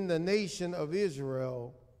within the nation of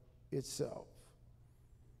Israel itself.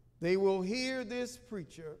 They will hear this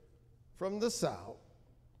preacher from the south,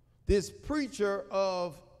 this preacher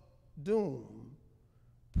of doom,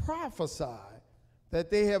 prophesy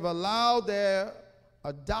that they have allowed their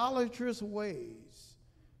idolatrous ways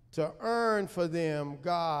to earn for them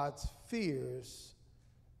God's fierce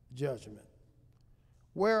judgment.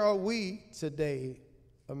 Where are we today,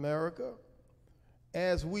 America,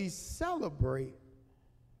 as we celebrate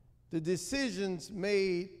the decisions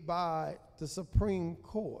made by the Supreme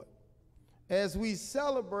Court, as we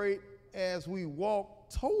celebrate, as we walk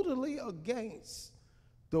totally against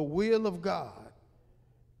the will of God,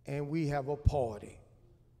 and we have a party?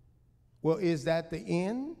 Well, is that the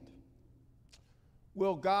end?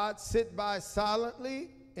 Will God sit by silently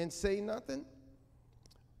and say nothing?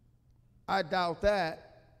 I doubt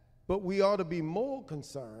that, but we ought to be more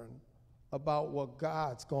concerned about what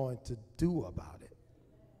God's going to do about it.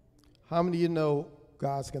 How many of you know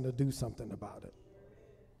God's going to do something about it?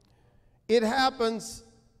 It happens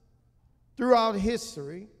throughout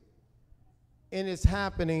history, and it's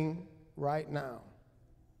happening right now.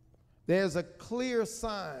 There's a clear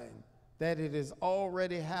sign that it has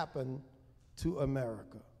already happened to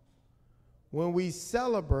America. When we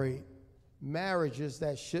celebrate marriages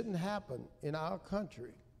that shouldn't happen in our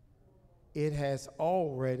country, it has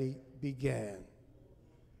already began.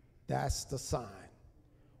 That's the sign.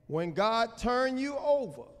 When God turned you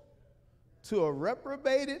over to a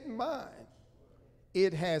reprobated mind,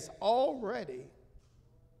 it has already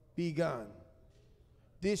begun.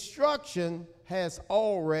 Destruction has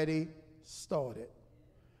already started.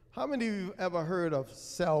 How many of you have ever heard of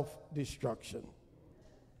self-destruction?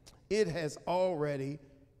 It has already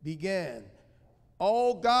began.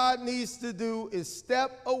 All God needs to do is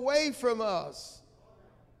step away from us,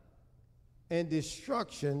 and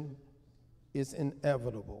destruction is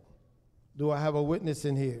inevitable. Do I have a witness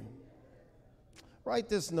in here? Write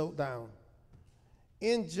this note down.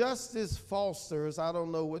 Injustice fosters, I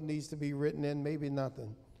don't know what needs to be written in, maybe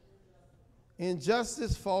nothing.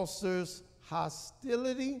 Injustice fosters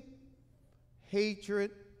hostility,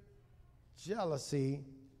 hatred, jealousy,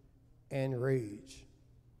 and rage.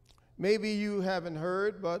 Maybe you haven't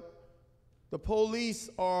heard, but the police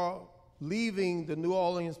are leaving the New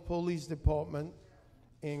Orleans Police Department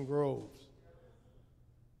in Groves.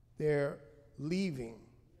 They're leaving.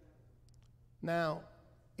 Now,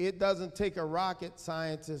 it doesn't take a rocket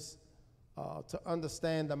scientist to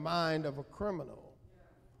understand the mind of a criminal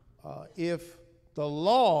if the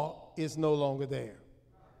law is no longer there.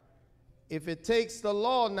 If it takes the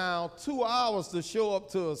law now 2 hours to show up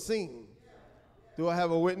to a scene, do I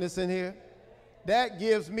have a witness in here? That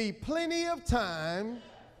gives me plenty of time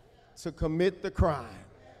to commit the crime.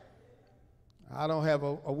 I don't have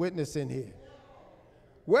a witness in here.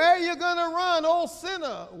 Where are you going to run, oh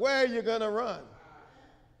sinner? Where are you going to run?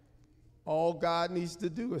 All God needs to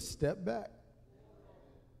do is step back,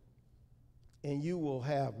 and you will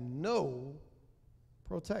have no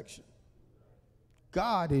protection.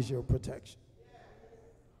 God is your protection.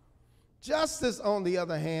 Justice, on the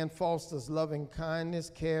other hand, fosters loving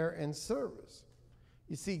kindness, care, and service.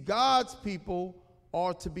 You see, God's people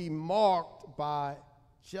are to be marked by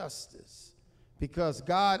justice because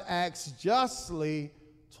God acts justly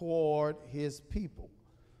toward his people.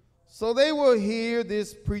 So they will hear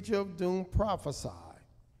this preacher of doom prophesy,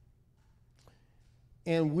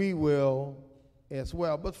 and we will as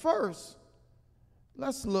well. But first,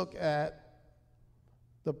 let's look at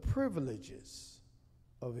the privileges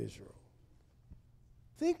of Israel.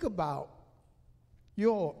 Think about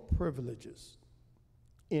your privileges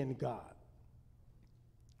in God.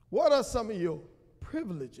 What are some of your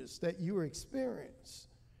privileges that you experience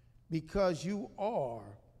because you are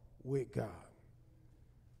with God?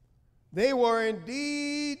 They were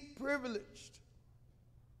indeed privileged.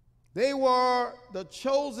 They were the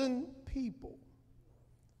chosen people.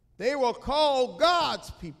 They were called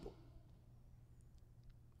God's people.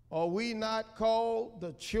 Are we not called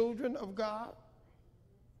the children of God?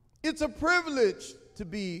 It's a privilege to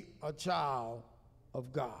be a child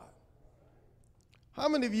of God. How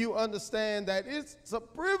many of you understand that it's a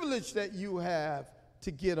privilege that you have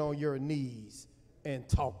to get on your knees and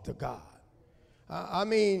talk to God? I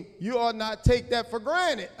mean, you ought not take that for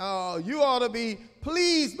granted. You ought to be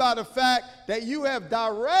pleased by the fact that you have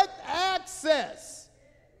direct access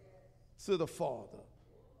to the Father.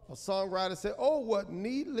 A songwriter said, oh, what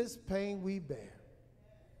needless pain we bear.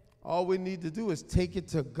 All we need to do is take it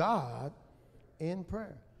to God in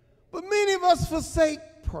prayer. But many of us forsake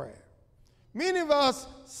prayer. Many of us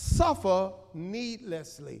suffer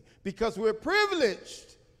needlessly because we're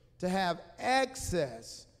privileged to have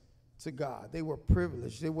access to God. They were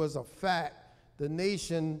privileged. It was a fact. The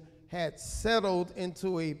nation had settled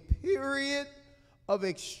into a period of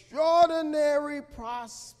extraordinary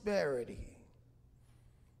prosperity.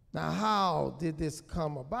 Now, how did this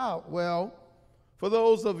come about? Well, for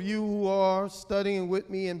those of you who are studying with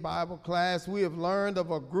me in Bible class, we have learned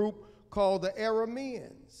of a group called the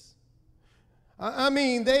Arameans. I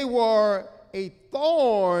mean, they were a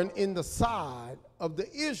thorn in the side of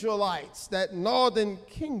the Israelites, that northern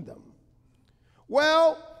kingdom.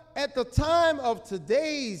 Well, at the time of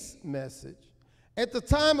today's message, at the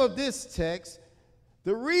time of this text,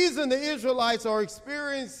 the reason the Israelites are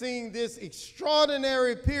experiencing this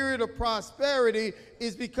extraordinary period of prosperity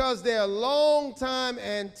is because their longtime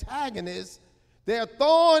antagonists, their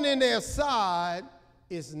thorn in their side,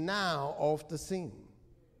 is now off the scene.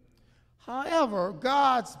 However,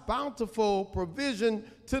 God's bountiful provision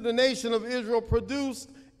to the nation of Israel produced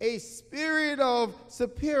a spirit of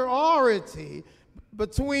superiority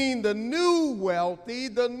between the new wealthy,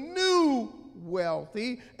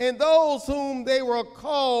 and those whom they were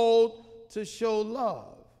called to show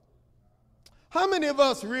love. How many of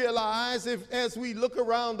us realize, as we look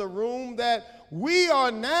around the room, that we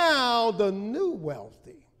are now the new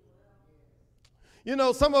wealthy? You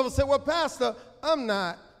know, some of us say, well, Pastor, I'm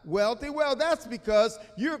not wealthy. Well, that's because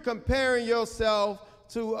you're comparing yourself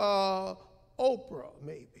to Oprah,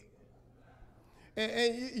 maybe.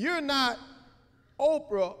 And you're not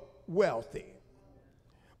Oprah wealthy.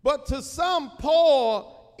 But to some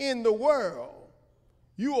poor in the world,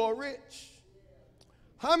 you are rich.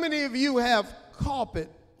 How many of you have carpet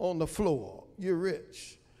on the floor? You're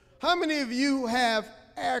rich. How many of you have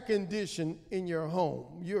air conditioning in your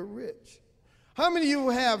home? You're rich. How many of you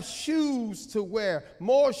have shoes to wear?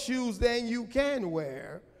 More shoes than you can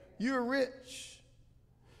wear. You're rich.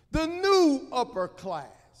 The new upper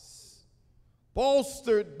class,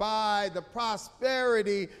 bolstered by the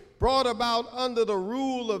prosperity brought about under the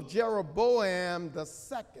rule of Jeroboam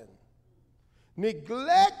II,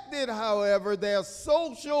 neglected, however, their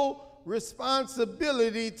social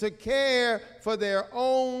responsibility to care for their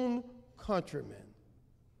own countrymen.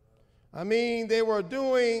 I mean, they were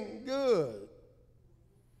doing good.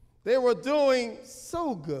 They were doing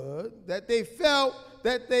so good that they felt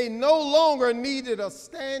that they no longer needed a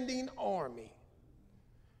standing army.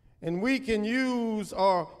 And we can use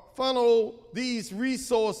or funnel these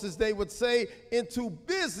resources, they would say, into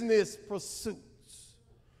business pursuits.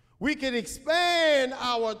 We can expand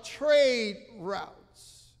our trade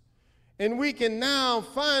routes, and we can now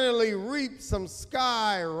finally reap some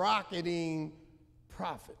skyrocketing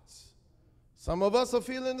profits. Some of us are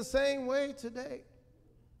feeling the same way today.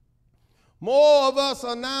 More of us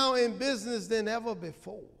are now in business than ever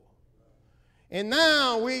before. And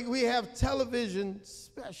now we have television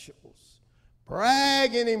specials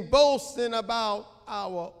bragging and boasting about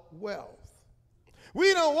our wealth.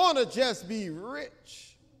 We don't want to just be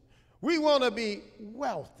rich. We want to be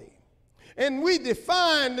wealthy. And we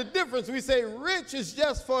define the difference. We say rich is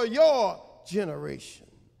just for your generation.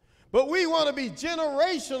 But we want to be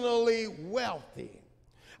generationally wealthy.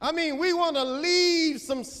 I mean, we want to leave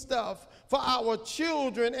some stuff for our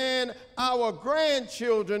children and our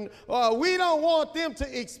grandchildren. We don't want them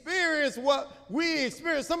to experience what we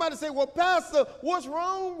experience. Somebody say, well, Pastor, what's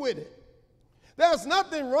wrong with it? There's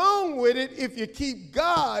nothing wrong with it if you keep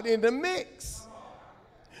God in the mix.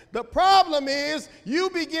 The problem is you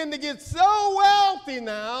begin to get so wealthy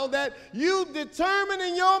now that you determine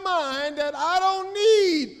in your mind that I don't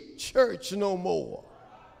need church no more.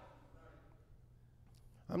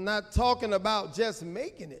 I'm not talking about just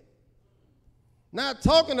making it. Not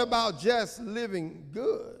talking about just living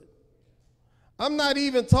good. I'm not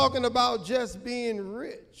even talking about just being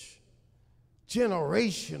rich,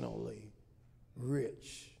 generationally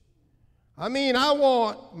rich. I mean, I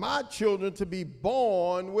want my children to be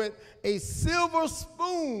born with a silver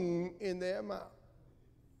spoon in their mouth.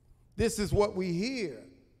 This is what we hear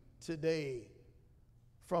today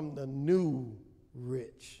from the new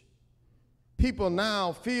rich. People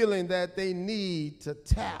now feeling that they need to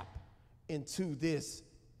tap into this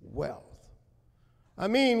wealth. I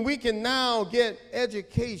mean, we can now get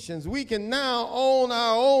educations. We can now own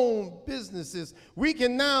our own businesses. We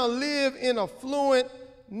can now live in affluent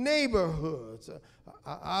neighborhoods.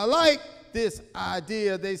 I like this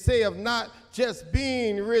idea, they say, of not just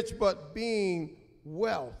being rich, but being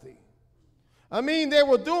wealthy. I mean, they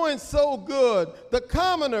were doing so good. The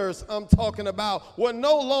commoners I'm talking about were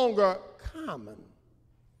no longer common.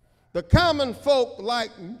 The common folk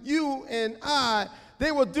like you and I,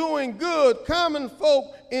 they were doing good. Common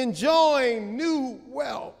folk enjoying new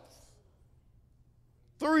wealth.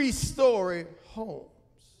 3-story homes,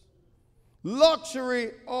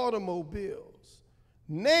 luxury automobiles,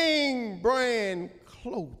 name brand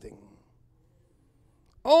clothing,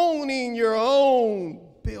 owning your own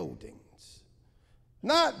buildings.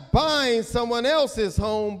 Not buying someone else's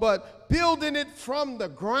home, but building it from the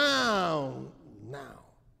ground now.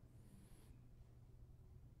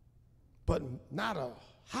 But not a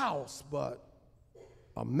house, but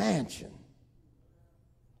a mansion.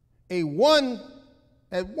 At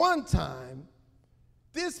one time,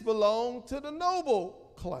 this belonged to the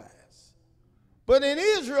noble class. But in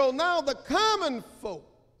Israel, now the common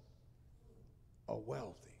folk are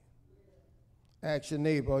wealthy. Ask your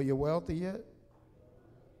neighbor, are you wealthy yet?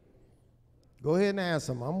 Go ahead and ask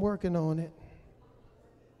them. I'm working on it.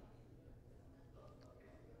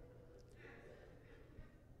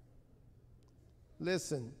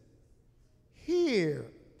 Listen, hear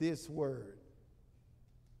this word.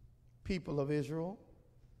 People of Israel,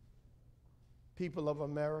 people of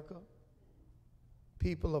America,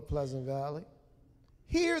 people of Pleasant Valley,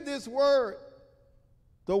 hear this word.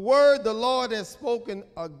 The word the Lord has spoken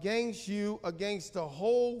against you, against the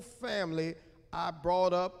whole family I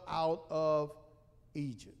brought up out of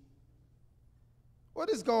Egypt. What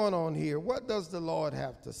is going on here? What does the Lord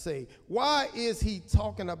have to say? Why is he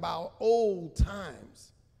talking about old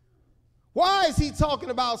times? Why is he talking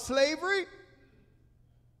about slavery?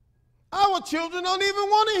 Our children don't even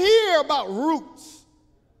want to hear about roots.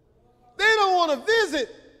 They don't want to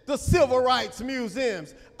visit the civil rights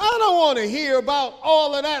museums. I don't want to hear about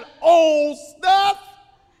all of that old stuff.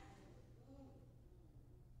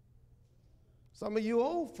 Some of you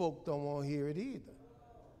old folk don't want to hear it either.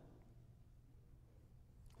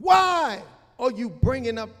 Why are you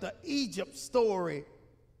bringing up the Egypt story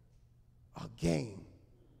again?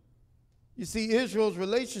 You see, Israel's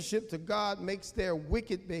relationship to God makes their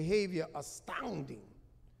wicked behavior astounding.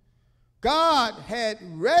 God had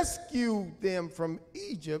rescued them from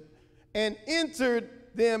Egypt and entered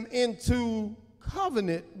them into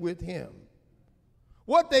covenant with him.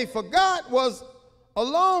 What they forgot was,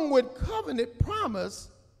 along with covenant promise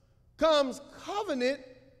comes covenant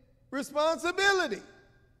responsibility.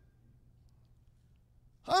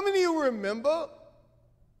 How many of you remember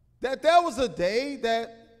that there was a day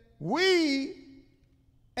that we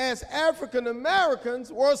as African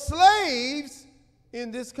Americans were slaves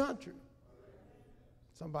in this country?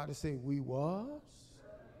 Somebody say, we was?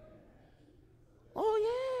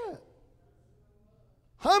 Oh yeah.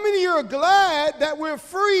 How many of you are glad that we're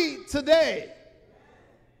free today?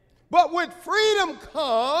 But with freedom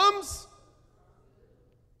comes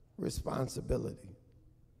responsibility.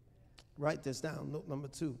 Write this down, note number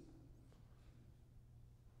 2.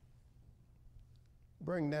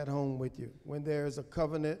 Bring that home with you. When there's a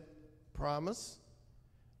covenant promise,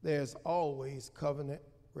 there's always covenant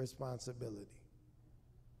responsibility.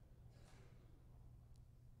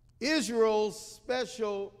 Israel's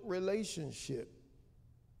special relationship,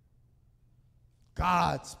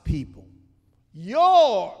 God's people,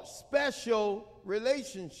 your special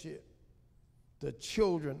relationship, the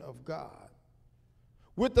children of God,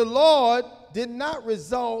 with the Lord did not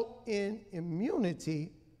result in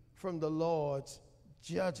immunity from the Lord's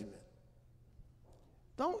judgment.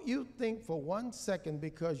 Don't you think for one second,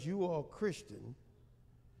 because you are a Christian,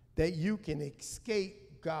 that you can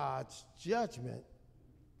escape God's judgment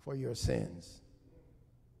for your sins.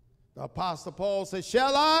 The Apostle Paul says,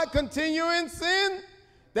 shall I continue in sin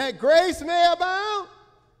that grace may abound?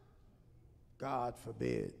 God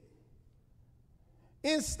forbid.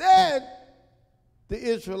 Instead, the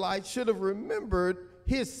Israelites should have remembered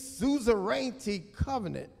his suzerainty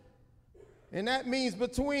covenant. And that means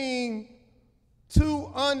between two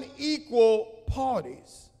unequal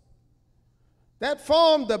parties that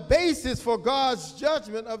formed the basis for God's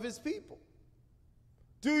judgment of his people.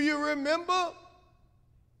 Do you remember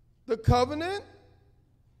the covenant?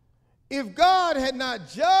 If God had not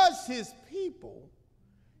judged his people,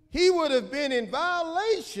 he would have been in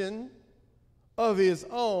violation of his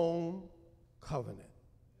own covenant.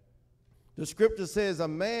 The scripture says a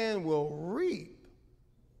man will reap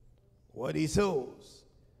what he sows.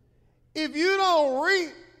 If you don't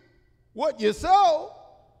reap what you sow,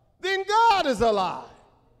 then God is a lie.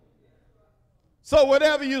 So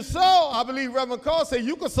whatever you sow, I believe Reverend Carl said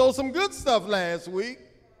you could sow some good stuff last week.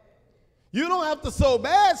 You don't have to sow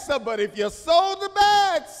bad stuff, but if you sow the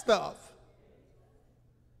bad stuff,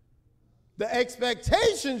 the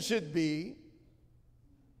expectation should be,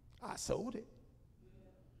 I sold it.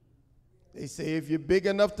 They say if you're big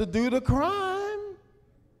enough to do the crime.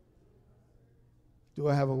 Do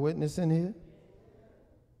I have a witness in here?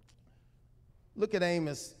 Look at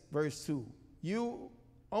Amos verse 2. You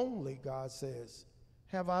only, God says,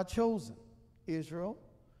 have I chosen, Israel,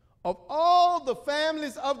 of all the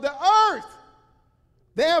families of the earth.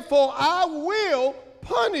 Therefore, I will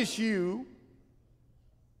punish you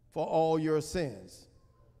for all your sins.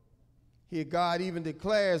 Here, God even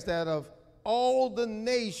declares that of all the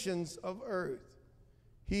nations of earth,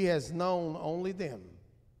 he has known only them.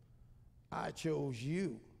 I chose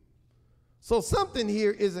you. So something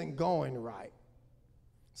here isn't going right.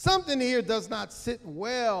 Something here does not sit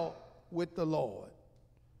well with the Lord.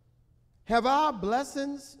 Have our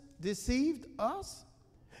blessings deceived us?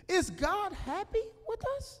 Is God happy with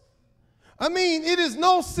us? I mean, it is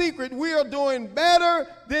no secret we are doing better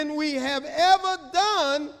than we have ever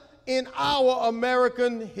done in our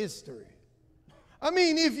American history. I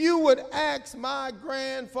mean, if you would ask my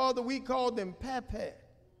grandfather, we called him Pepe.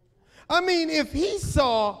 I mean, if he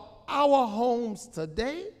saw our homes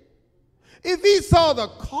today, if he saw the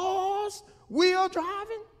cars we are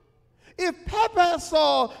driving, if Pepe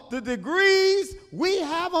saw the degrees we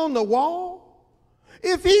have on the wall,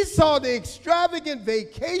 if he saw the extravagant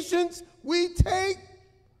vacations we take,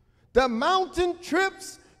 the mountain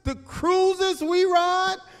trips, the cruises we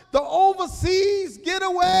ride, the overseas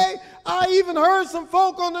getaway. I even heard some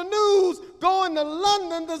folk on the news going to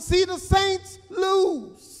London to see the Saints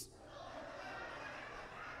lose.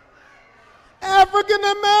 African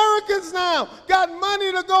Americans now got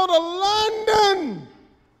money to go to London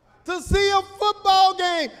to see a football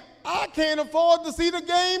game. I can't afford to see the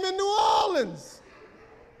game in New Orleans.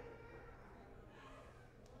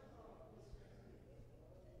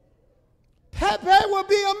 Pepe will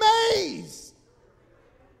be amazed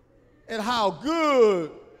at how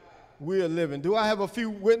good we're living. Do I have a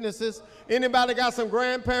few witnesses? Anybody got some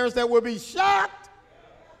grandparents that will be shocked?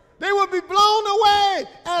 They will be blown away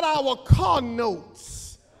at our car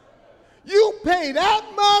notes. You pay that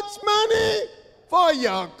much money for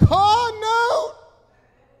your car note?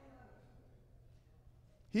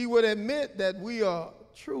 He would admit that we are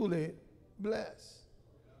truly blessed.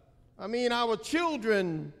 I mean, our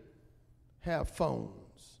children have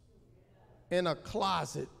phones in a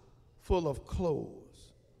closet full of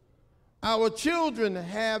clothes. Our children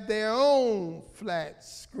have their own flat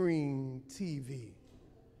screen TV.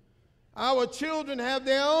 Our children have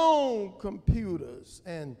their own computers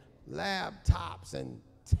and laptops and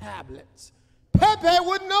tablets. Pepe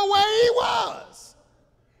wouldn't know where he was.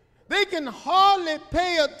 They can hardly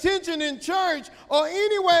pay attention in church or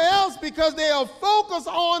anywhere else because they are focused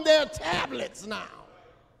on their tablets now.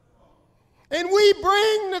 And we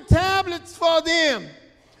bring the tablets for them.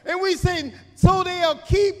 And we say, so they'll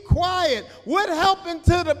keep quiet. What happened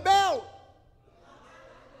to the belt?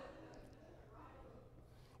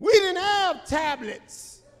 We didn't have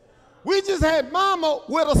tablets. We just had mama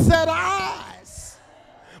with a set of eyes.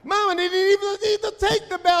 Mama didn't even need to take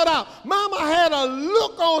the belt out. Mama had a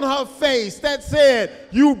look on her face that said,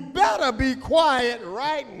 you better be quiet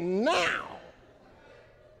right now.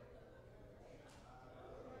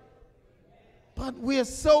 But we're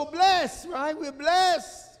so blessed, right? We're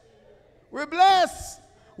blessed. We're blessed.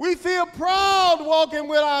 We feel proud walking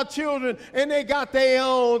with our children and they got their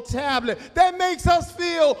own tablet. That makes us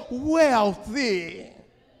feel wealthy.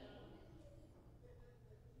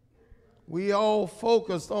 We all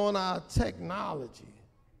focused on our technology.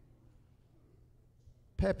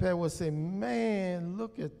 Pepe would say, man,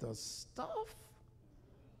 look at the stuff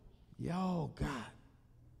y'all got.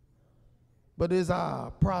 But is our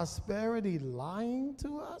prosperity lying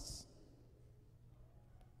to us?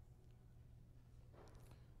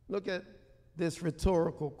 Look at this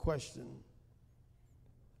rhetorical question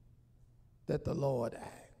that the Lord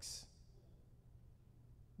asks.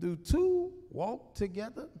 Do two walk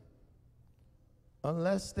together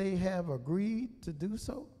unless they have agreed to do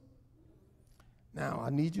so? Now, I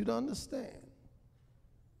need you to understand.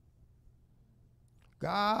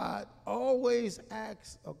 God always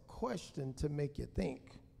asks a question to make you think.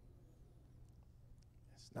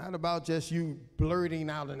 It's not about just you blurting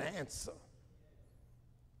out an answer.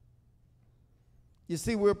 You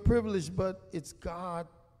see, we're privileged, but it's God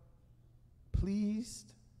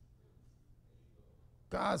pleased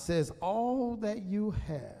God says, all that you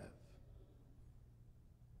have,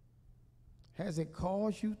 has it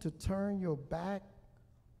caused you to turn your back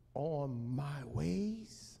on my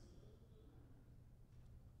ways?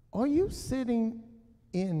 Are you sitting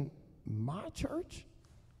in my church,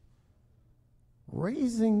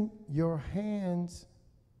 raising your hands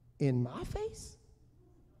in my face,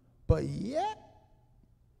 but yet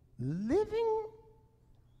living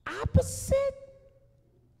opposite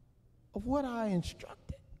of what I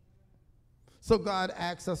instructed? So God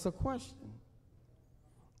asks us a question.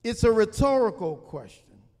 It's a rhetorical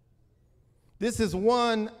question. This is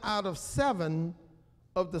one out of 7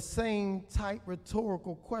 of the same type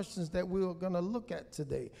rhetorical questions that we're going to look at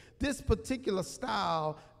today. This particular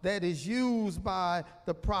style that is used by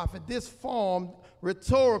the prophet, this form,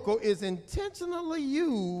 rhetorical, is intentionally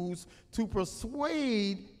used to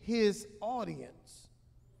persuade his audience.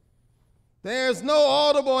 There's no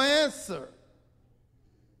audible answer,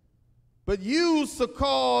 but used to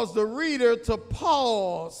cause the reader to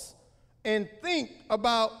pause and think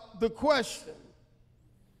about the question.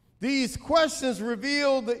 These questions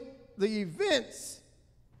reveal the events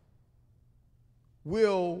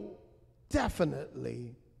will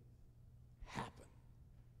definitely happen.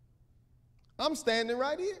 I'm standing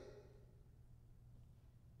right here,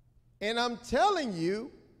 and I'm telling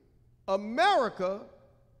you, America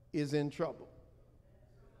is in trouble.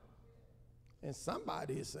 And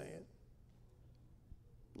somebody is saying,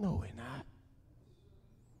 no, we're not.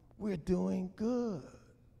 We're doing good.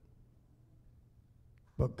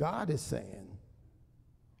 But God is saying,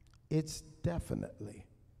 it's definitely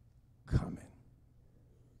coming.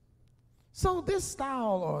 So this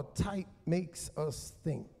style or type makes us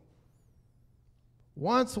think.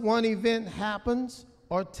 Once one event happens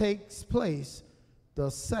or takes place,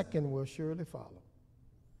 the second will surely follow.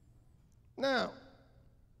 Now,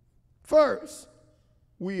 first,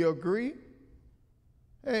 we agree.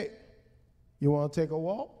 Hey, you want to take a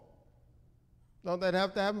walk? Don't that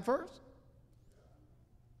have to happen first?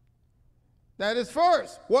 That is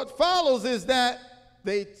first. What follows is that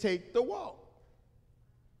they take the walk.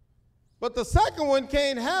 But the second one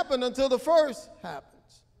can't happen until the first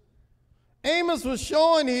happens. Amos was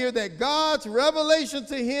showing here that God's revelation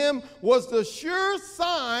to him was the sure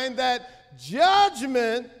sign that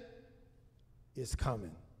judgment is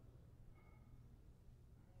coming.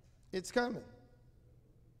 It's coming.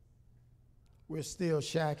 We're still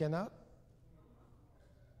shacking up.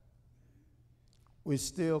 We're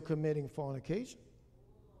still committing fornication.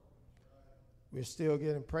 We're still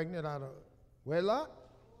getting pregnant out of wedlock.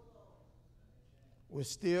 We're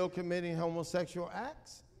still committing homosexual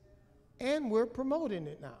acts. And we're promoting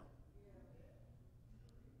it now.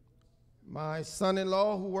 My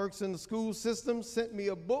son-in-law, who works in the school system, sent me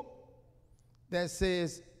a book that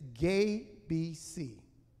says Gay BC.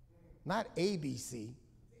 Not ABC,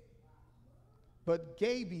 but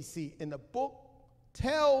Gay BC. And the book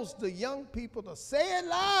tells the young people to say it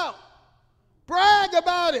loud, brag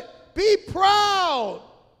about it, be proud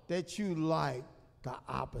that you like the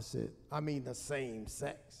opposite, the same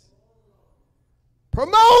sex.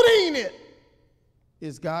 Promoting it.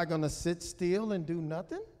 Is God going to sit still and do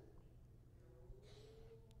nothing?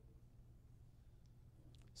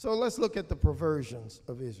 So let's look at the perversions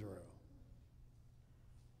of Israel.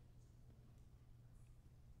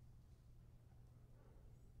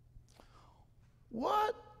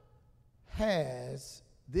 What has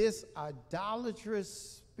this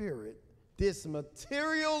idolatrous spirit, this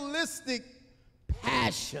materialistic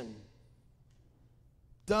passion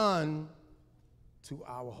done to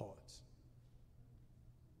our hearts?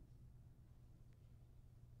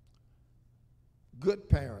 Good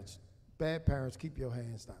parents, bad parents, keep your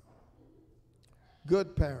hands down.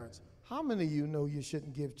 Good parents, how many of you know you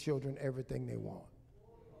shouldn't give children everything they want?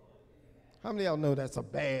 How many of y'all know that's a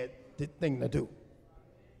bad thing to do?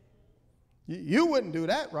 You wouldn't do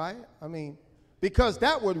that, right? Because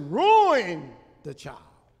that would ruin the child.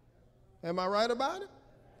 Am I right about it?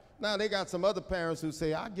 Now, they got some other parents who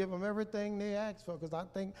say, I give them everything they ask for because I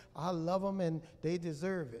think I love them and they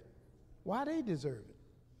deserve it. Why they deserve it?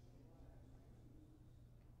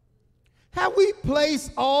 Have we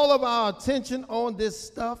placed all of our attention on this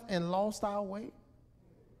stuff and lost our way?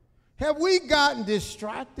 Have we gotten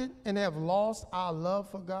distracted and have lost our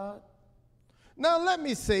love for God? Now, let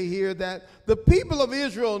me say here that the people of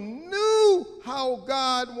Israel knew how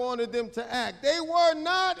God wanted them to act. They were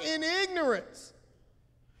not in ignorance.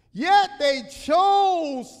 Yet they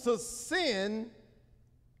chose to sin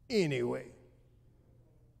anyway.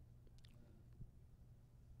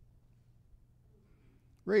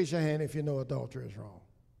 Raise your hand if you know adultery is wrong.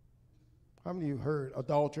 How many of you heard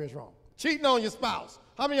adultery is wrong? cheating on your spouse.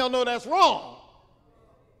 How many of y'all know that's wrong?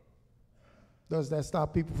 Does that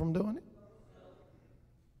stop people from doing it?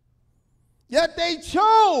 Yet they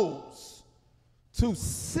chose to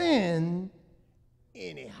sin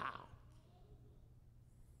anyhow.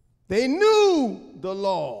 They knew the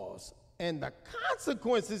laws and the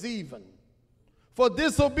consequences even for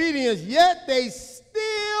disobedience, yet they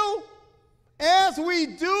still, as we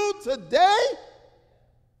do today,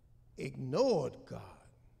 ignored God.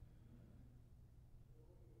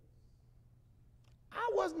 I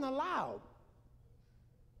wasn't allowed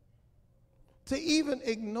to even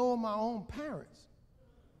ignore my own parents.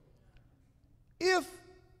 If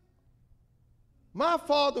my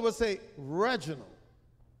father would say, Reginald,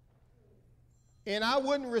 and I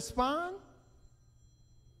wouldn't respond,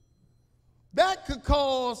 that could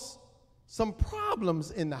cause some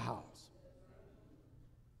problems in the house.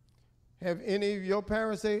 Have any of your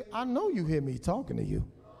parents say, I know you hear me talking to you?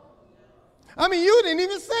 I mean, you didn't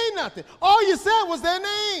even say nothing. All you said was their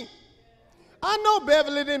name. I know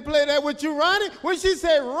Beverly didn't play that with you, Ronnie. When she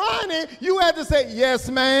said Ronnie, you had to say, yes,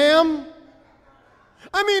 ma'am.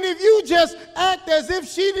 I mean, if you just act as if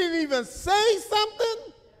she didn't even say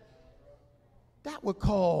something, that would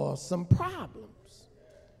cause some problems.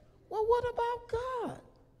 Well, what about God?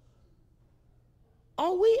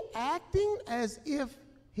 Are we acting as if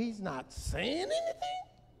he's not saying anything?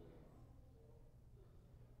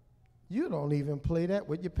 You don't even play that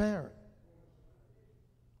with your parent.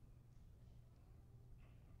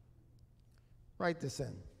 Write this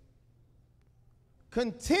in.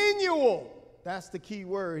 Continual. That's the key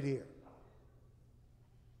word here.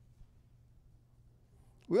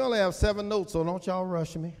 We only have 7 notes, so don't y'all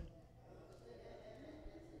rush me.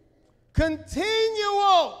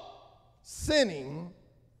 Continual sinning.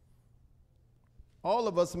 All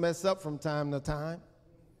of us mess up from time to time.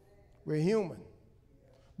 We're human.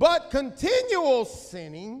 But continual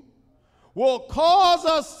sinning will cause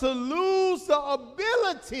us to lose the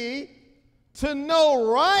ability to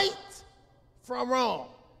know right from wrong.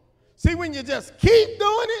 See, when you just keep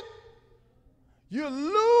doing it, you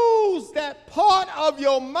lose that part of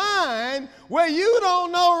your mind where you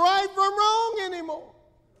don't know right from wrong anymore.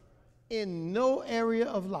 In no area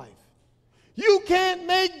of life. You can't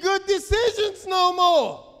make good decisions no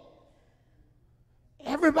more.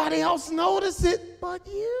 Everybody else notice it but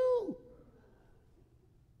you.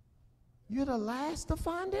 You're the last to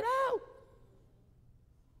find it out.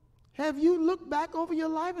 Have you looked back over your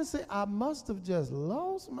life and said, I must have just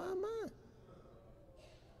lost my mind?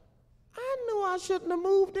 I knew I shouldn't have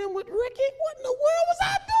moved in with Ricky. What in the world was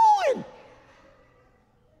I doing?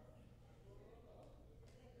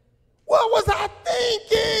 What was I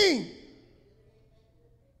thinking?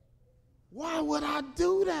 Why would I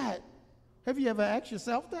do that? Have you ever asked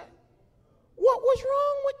yourself that? What was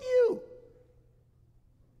wrong with you?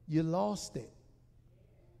 You lost it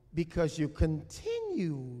because you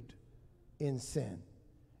continued in sin.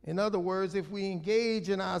 In other words, if we engage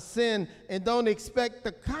in our sin and don't expect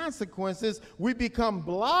the consequences, we become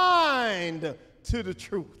blind to the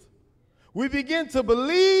truth. We begin to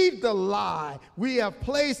believe the lie we have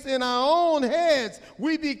placed in our own heads.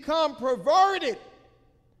 We become perverted.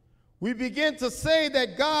 We begin to say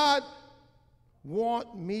that God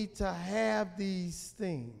wants me to have these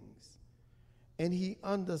things, and he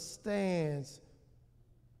understands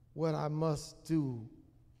what I must do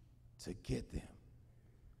to get them.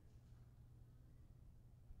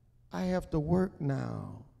 I have to work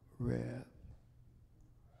now, Rev.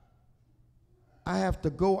 I have to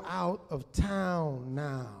go out of town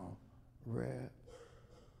now, Rev.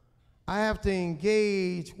 I have to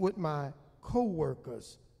engage with my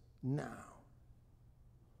co-workers now.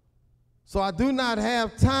 So I do not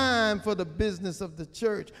have time for the business of the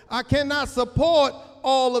church. I cannot support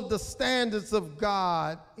all of the standards of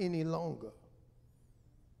God any longer.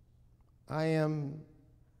 I am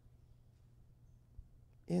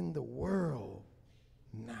in the world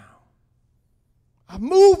now. I've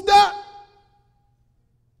moved up.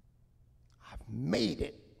 I've made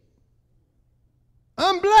it.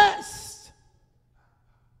 I'm blessed.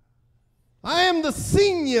 I am the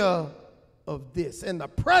senior of this and the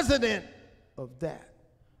president of that.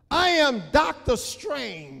 I am Dr.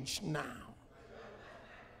 Strange now.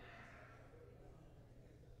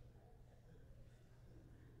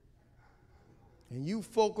 And you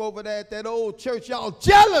folk over there at that old church, y'all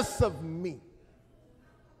jealous of me.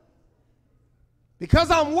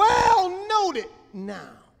 Because I'm well noted now.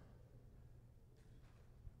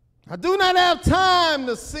 I do not have time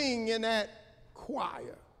to sing in that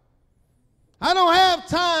choir. I don't have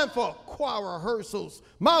time for choir rehearsals.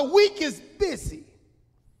 My week is busy.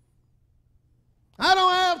 I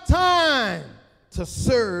don't have time to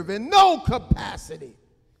serve in no capacity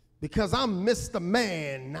because I'm Mr.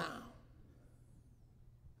 Man now.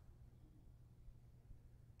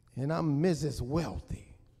 And I'm Mrs.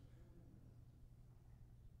 Wealthy.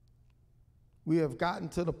 We have gotten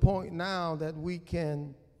to the point now that we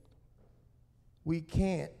can't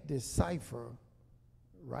decipher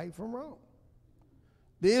right from wrong.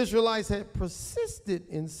 The Israelites had persisted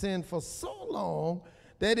in sin for so long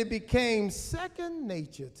that it became second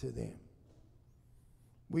nature to them.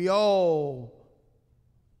 We all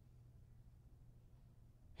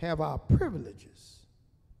have our privileges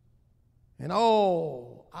and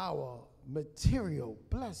all our material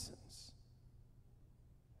blessings.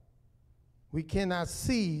 We cannot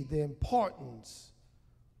see the importance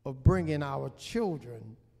of bringing our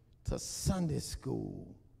children to Sunday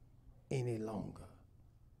school any longer.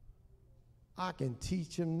 I can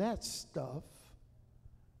teach them that stuff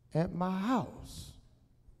at my house.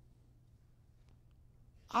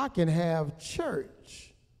 I can have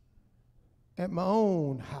church at my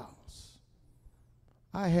own house.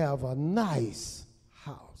 I have a nice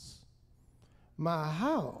house. My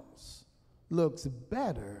house looks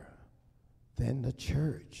better than the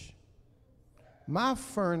church. My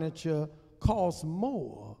furniture costs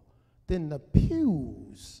more than the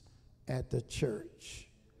pews at the church.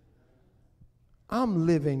 I'm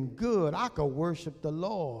living good. I could worship the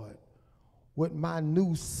Lord with my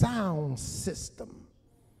new sound system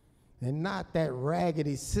and not that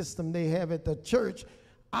raggedy system they have at the church.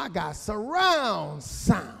 I got surround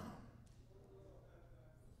sound.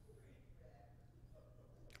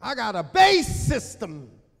 I got a bass system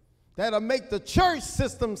that'll make the church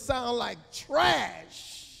system sound like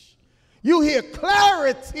trash. You hear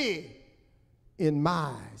clarity in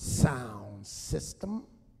my sound system.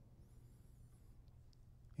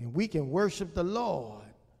 And we can worship the Lord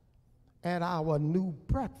at our new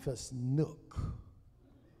breakfast nook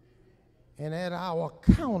and at our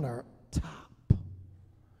countertop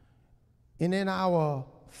and in our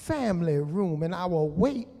family room and our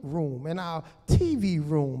weight room and our TV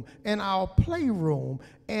room and our playroom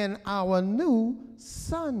and our new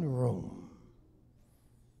sunroom.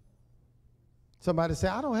 Somebody say,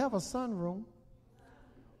 I don't have a sunroom.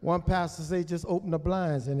 One pastor say, just open the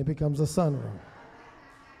blinds and it becomes a sunroom.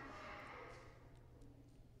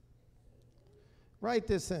 Write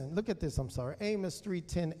this in. Look at this, I'm sorry. Amos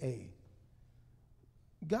 3:10a.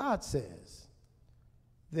 God says,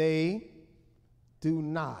 they do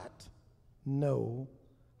not know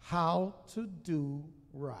how to do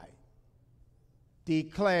right.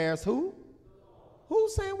 Declares who?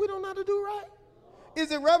 Who's saying we don't know how to do right?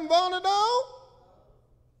 Is it Reverend Bonadone?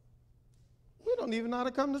 We don't even know how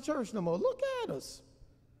to come to church no more. Look at us.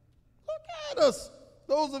 Look at us.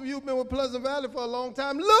 Those of you who've been with Pleasant Valley for a long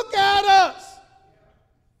time, look at us.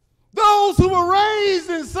 Those who were raised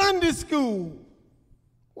in Sunday school,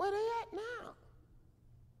 where they at now?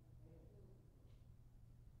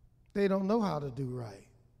 They don't know how to do right.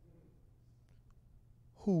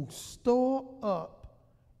 Who store up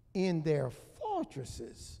in their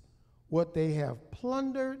fortresses what they have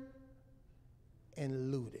plundered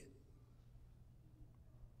and looted.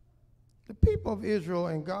 The people of Israel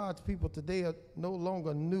and God's people today are no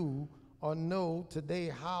longer new or know today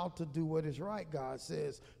how to do what is right, God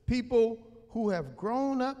says. People who have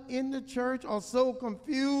grown up in the church are so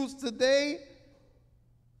confused today,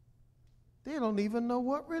 they don't even know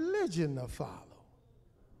what religion to follow.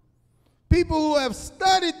 People who have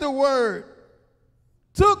studied the word,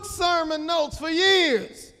 took sermon notes for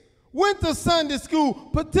years, went to Sunday school,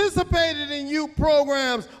 participated in youth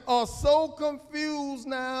programs, are so confused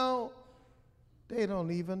now, they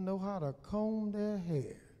don't even know how to comb their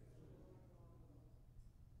hair.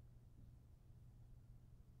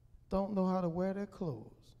 Don't know how to wear their clothes.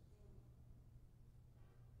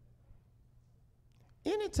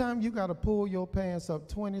 Anytime you got to pull your pants up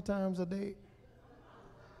 20 times a day,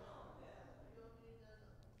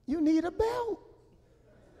 you need a belt.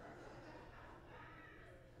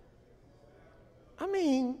 I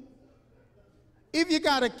mean, if you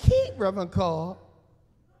got to keep, Reverend Carl,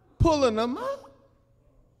 pulling them up,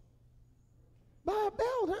 buy a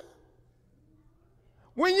belt, huh?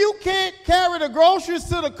 When you can't carry the groceries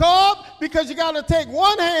to the car because you got to take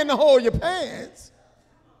one hand to hold your pants,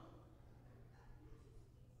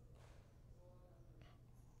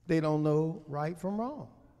 they don't know right from wrong.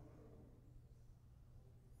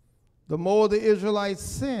 The more the Israelites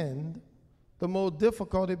sinned, the more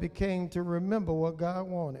difficult it became to remember what God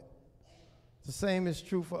wanted. The same is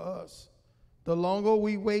true for us. The longer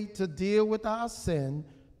we wait to deal with our sin,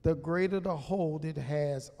 the greater the hold it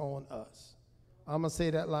has on us. I'm going to say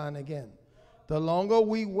that line again. The longer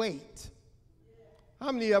we wait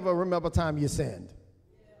How many of you ever remember a time you sinned?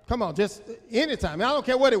 Come on, just anytime. I don't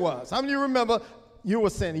care what it was. How many of you remember you were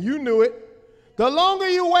sinning? You knew it. The longer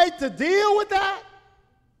you wait to deal with that,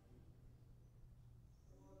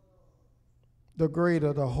 the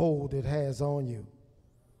greater the hold it has on you.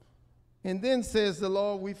 And then says the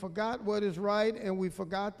Lord, we forgot what is right, and we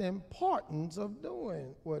forgot the importance of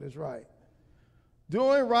doing what is right.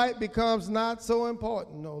 Doing right becomes not so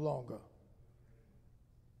important no longer.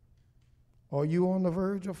 Are you on the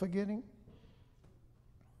verge of forgetting?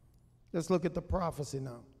 Let's look at the prophecy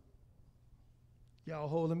now. Y'all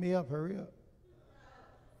holding me up, hurry up.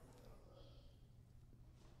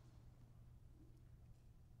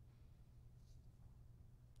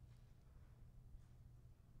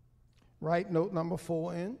 Write note number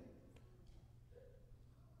 4 in,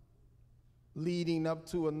 leading up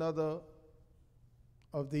to another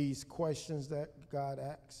of these questions that God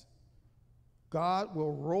asks. God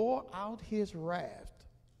will roar out his wrath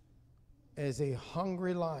as a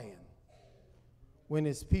hungry lion when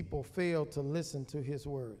his people fail to listen to his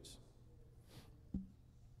words.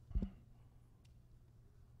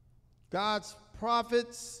 God's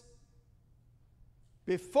prophets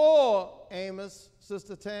before Amos,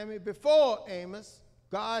 Sister Tammy, before Amos,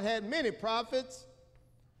 God had many prophets.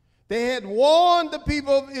 They had warned the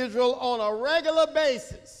people of Israel on a regular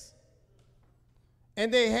basis.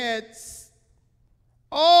 And they had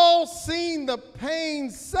all seen the pain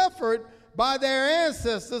suffered by their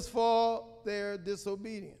ancestors for their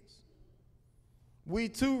disobedience. We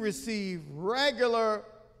too receive regular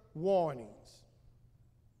warnings.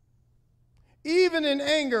 Even in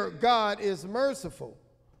anger, God is merciful.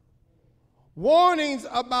 Warnings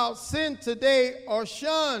about sin today are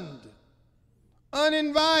shunned,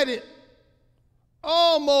 uninvited,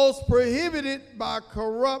 almost prohibited by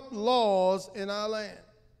corrupt laws in our land.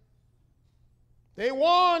 They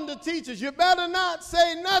warned the teachers, you better not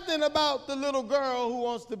say nothing about the little girl who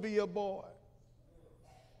wants to be a boy.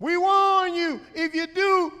 We warn you, if you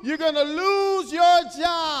do, you're going to lose your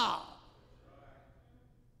job.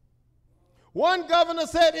 One governor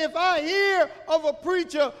said, if I hear of a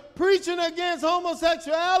preacher preaching against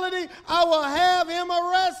homosexuality, I will have him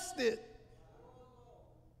arrested.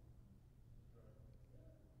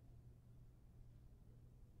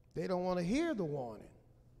 They don't want to hear the warning.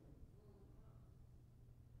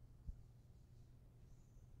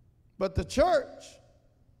 But the church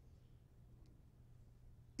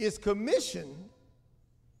is commissioned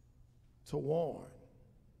to warn,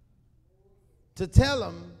 to tell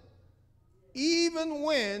them even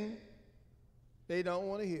when they don't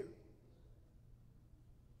want to hear it.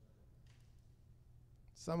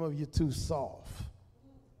 Some of you too soft.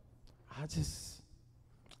 I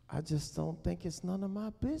just don't think it's none of my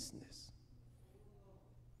business.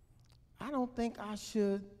 I don't think I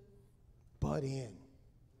should butt in.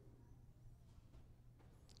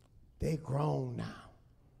 They grown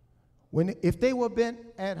now. If they were been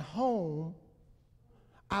at home,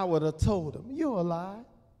 I would have told them, you're a lie.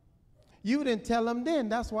 You didn't tell them then.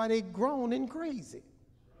 That's why they grown and crazy.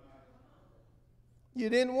 You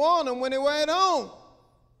didn't warn them when they were at home.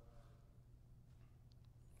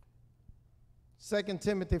 2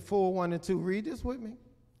 Timothy 4:1-2. Read this with me.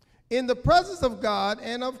 In the presence of God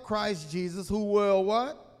and of Christ Jesus, who will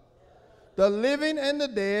what? The living and the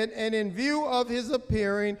dead, and in view of his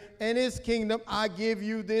appearing and his kingdom, I give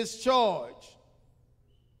you this charge.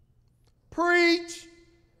 Preach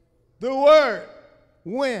the word.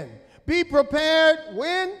 When? Be prepared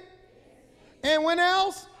when? And when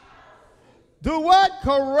else? Do what?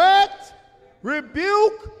 Correct,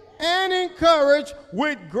 rebuke, and encourage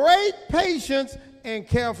with great patience and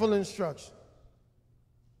careful instruction.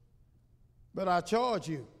 But I charge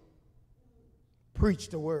you, preach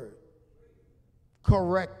the word.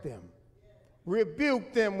 Correct them.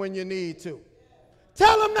 Rebuke them when you need to.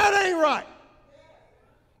 Tell them that ain't right.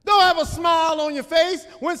 Don't have a smile on your face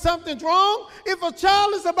when something's wrong. If a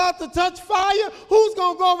child is about to touch fire, who's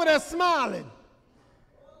going to go over there smiling?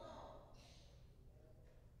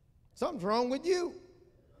 Something's wrong with you.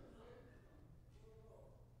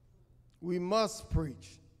 We must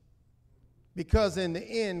preach, because in the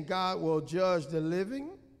end, God will judge the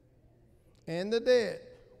living and the dead.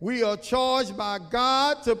 We are charged by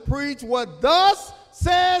God to preach what thus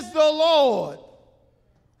says the Lord.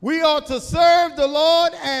 We are to serve the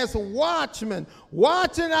Lord as watchmen,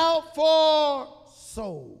 watching out for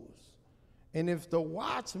souls. And if the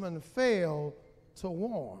watchmen fail to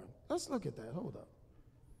warn, let's look at that. Hold up.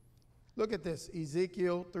 Look at this,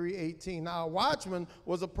 Ezekiel 3:18. Now, a watchman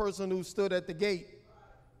was a person who stood at the gate.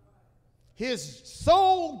 His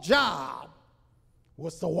sole job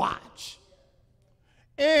was to watch.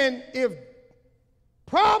 And if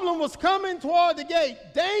problem was coming toward the gate,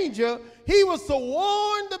 danger, he was to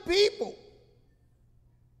warn the people.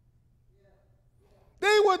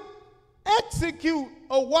 They would execute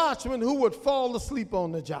a watchman who would fall asleep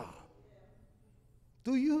on the job.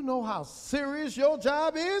 Do you know how serious your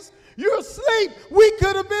job is? You're asleep. We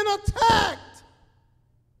could have been attacked.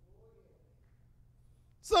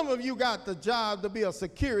 Some of you got the job to be a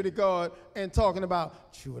security guard and talking about,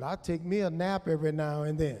 shoot, I take me a nap every now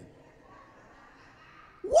and then.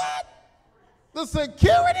 What? The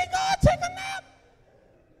security guard take a nap?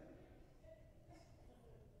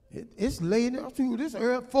 It's late, this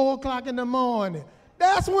early, 4 o'clock in the morning.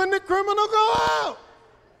 That's when the criminal go out.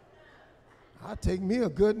 I take me a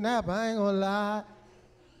good nap, I ain't gonna lie.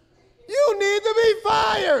 You need to be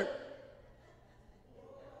fired.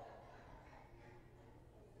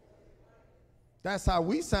 That's how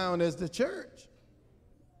we sound as the church.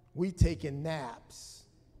 We taking naps.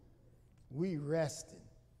 We resting.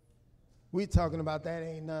 We talking about that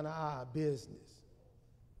ain't none of our business.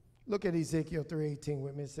 Look at Ezekiel 3:18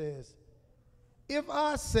 with me. It says, if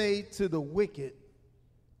I say to the wicked,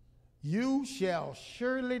 you shall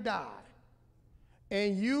surely die,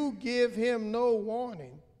 and you give him no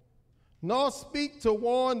warning, nor speak to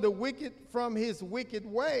warn the wicked from his wicked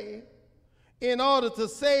way, in order to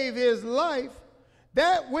save his life,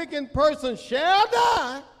 that wicked person shall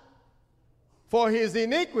die for his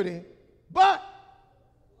iniquity, but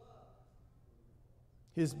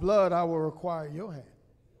his blood I will require your hand.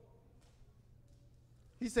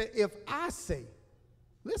 He said, if I say,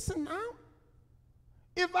 listen now,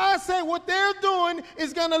 if I say what they're doing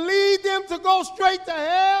is going to lead them to go straight to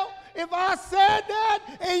hell, if I said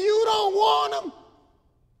that and you don't want them,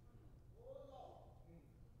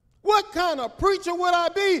 what kind of preacher would I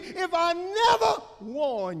be if I never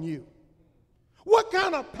warn you? What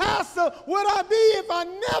kind of pastor would I be if I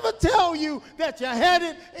never tell you that you're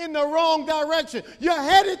headed in the wrong direction? You're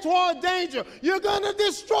headed toward danger. You're going to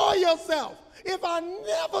destroy yourself. If I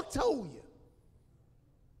never told you.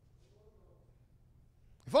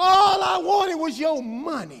 If all I wanted was your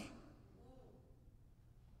money.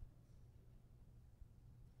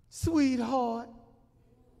 Sweetheart,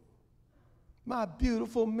 my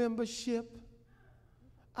beautiful membership,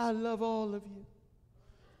 I love all of you.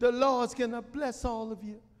 The Lord's going to bless all of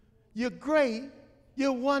you. You're great.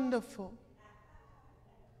 You're wonderful.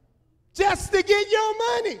 Just to get your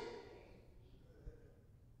money.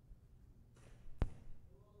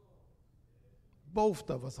 Both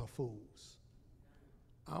of us are fools.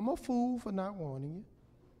 I'm a fool for not warning you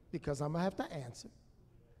because I'm going to have to answer.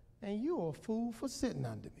 And you're a fool for sitting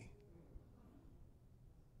under me.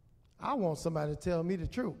 I want somebody to tell me the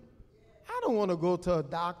truth. I don't want to go to a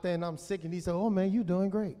doctor and I'm sick and he said, oh man, you're doing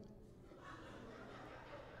great.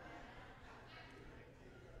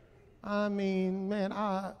 I mean, man,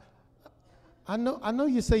 I know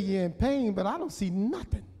you say you're in pain, but I don't see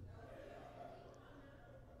nothing.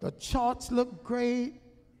 The charts look great.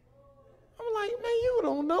 I'm like, man, you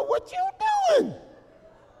don't know what you're doing.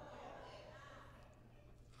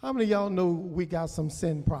 How many of y'all know we got some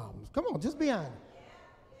sin problems? Come on, just be honest.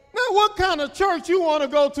 Now, what kind of church you want to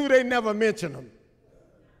go to, they never mention them.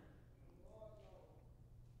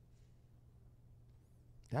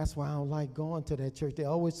 That's why I don't like going to that church. They're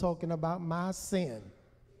always talking about my sin.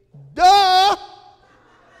 Duh!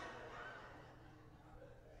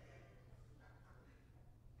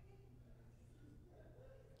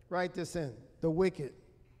 Write this in. The wicked.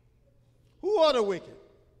 Who are the wicked?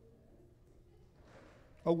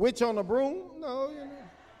 A witch on a broom? No, you know.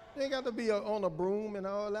 They got to be on a broom and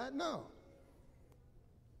all that. No.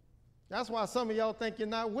 That's why some of y'all think you're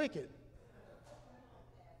not wicked.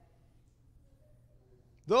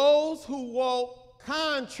 Those who walk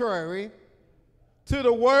contrary to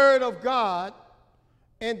the word of God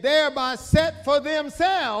and thereby set for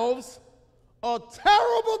themselves a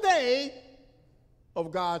terrible day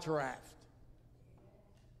of God's wrath.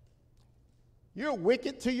 You're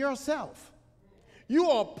wicked to yourself. You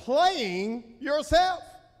are playing yourself.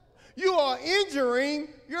 You are injuring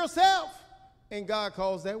yourself. And God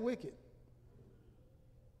calls that wicked.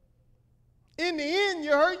 In the end,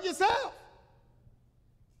 you hurt yourself.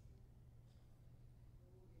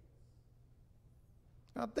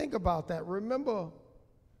 Now think about that. Remember,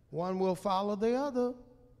 one will follow the other.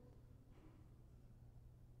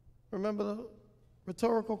 Remember the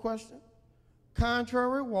rhetorical question?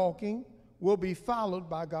 Contrary walking will be followed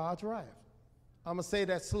by God's wrath. I'm going to say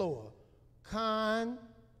that slower.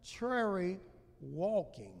 Contrary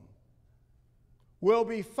walking will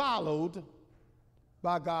be followed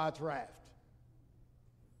by God's wrath.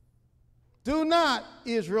 Do not,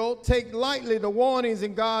 Israel, take lightly the warnings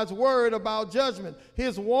in God's word about judgment.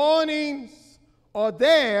 His warnings are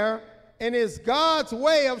there, and it's God's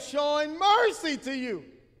way of showing mercy to you.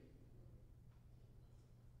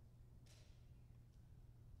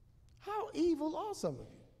 How evil are some of you?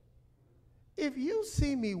 If you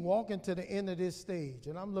see me walking to the end of this stage,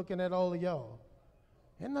 and I'm looking at all of y'all,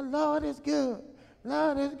 and the Lord is good,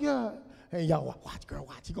 Lord is good. And y'all, watch, girl,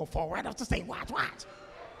 watch. He gonna fall right off the stage. Watch, watch.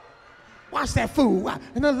 Watch that fool. Watch.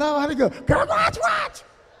 And the Lord is good. Girl, watch, watch.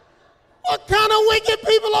 What kind of wicked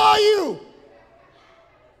people are you?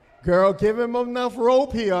 Girl, give him enough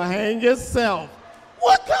rope, he'll hang himself.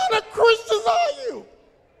 What kind of Christians are you?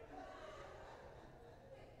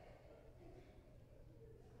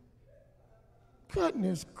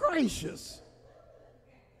 Goodness gracious.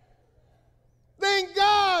 Thank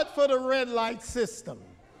God for the red light system.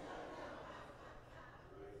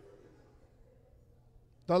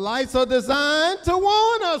 The lights are designed to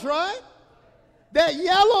warn us, right? That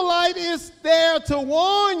yellow light is there to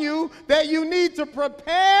warn you that you need to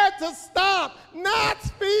prepare to stop, not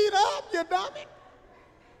speed up, you dummy.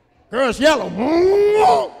 Girl, it's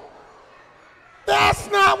yellow. That's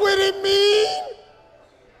not what it means.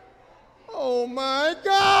 Oh my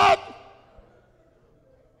God.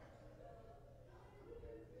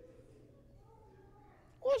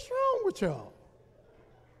 What's wrong with y'all?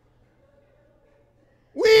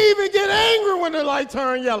 We even get angry when the light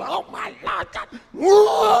turns yellow. Oh my Lord, God.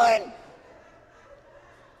 Run!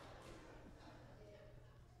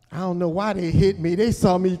 I don't know why they hit me. They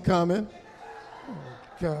saw me coming. Oh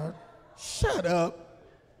God, shut up.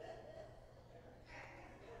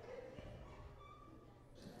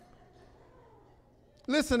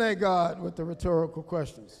 Listen at God with the rhetorical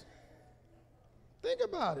questions. Think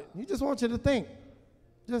about it. He just wants you to think.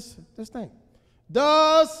 Just think.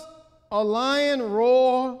 Does a lion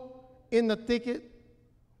roar in the thicket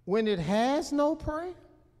when it has no prey?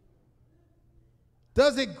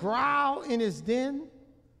 Does it growl in its den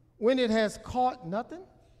when it has caught nothing?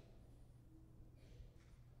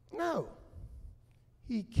 No.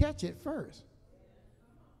 He catch it first.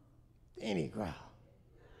 Then he growl.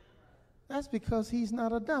 That's because he's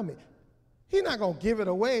not a dummy. He's not going to give it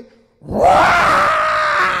away.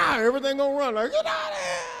 Everything going to run like, get out of here.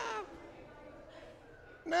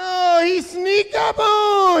 No, he sneak up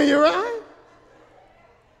on you, right?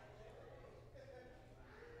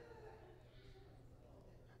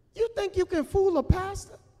 You think you can fool a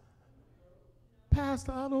pastor?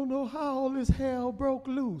 Pastor, I don't know how all this hell broke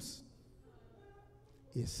loose.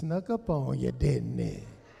 It snuck up on you, didn't it?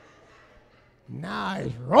 Now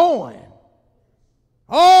it's rolling.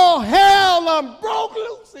 All hell done broke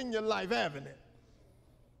loose in your life, haven't it?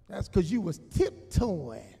 That's because you was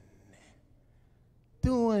tiptoeing,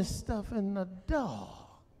 doing stuff in the dark,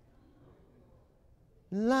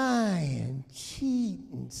 lying,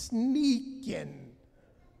 cheating, sneaking.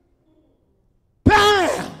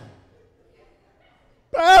 Bam!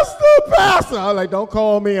 Pastor. I was like, don't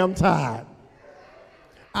call me, I'm tired.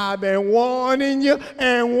 I've been warning you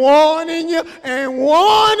and warning you and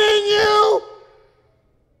warning you.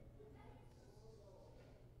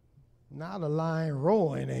 Now the lion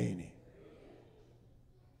roaring, ain't he?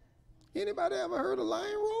 Anybody ever heard a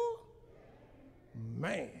lion roar?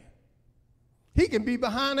 Man. He can be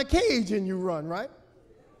behind a cage and you run, right?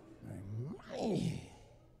 Man.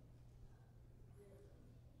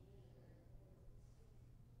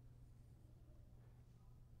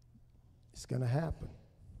 It's going to happen.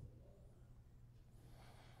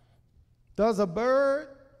 Does a bird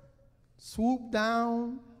swoop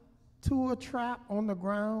down to a trap on the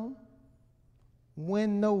ground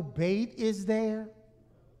when no bait is there?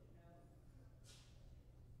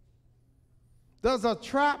 Does a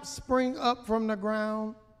trap spring up from the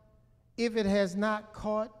ground if it has not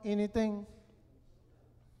caught anything?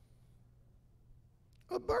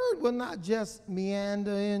 A bird will not just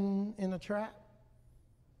meander in a trap.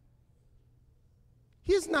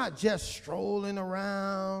 He's not just strolling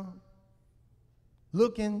around,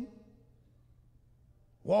 looking,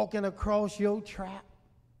 walking across your trap.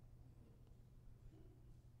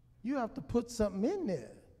 You have to put something in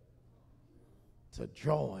there to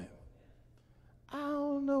draw him. I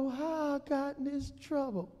don't know how I got in this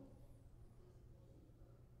trouble.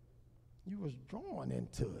 You was drawn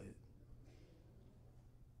into it.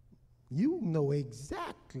 You know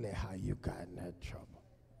exactly how you got in that trouble.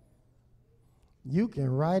 You can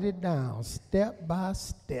write it down step by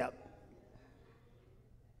step.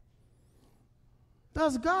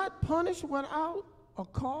 Does God punish without a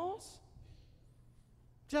cause?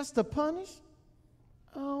 Just to punish?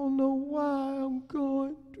 I don't know why I'm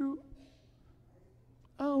going through.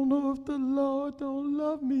 I don't know if the Lord don't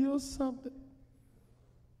love me or something.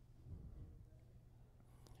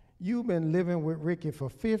 You've been living with Ricky for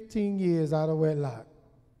 15 years out of wedlock.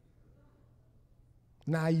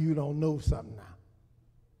 Now you don't know something now.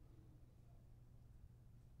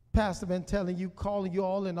 Pastor been telling you, calling you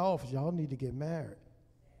all in the office, y'all need to get married.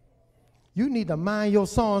 You need to mind your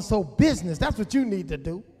so-and-so business. That's what you need to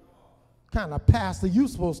do. What kind of pastor you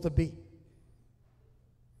supposed to be?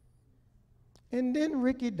 And then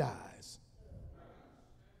Ricky dies.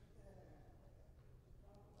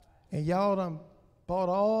 And y'all done bought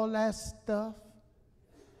all that stuff.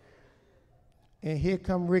 And here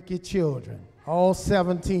come Ricky's children, all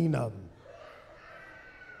 17 of them.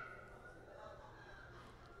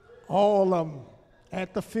 All of them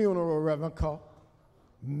at the funeral, Reverend Carl,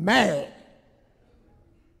 mad.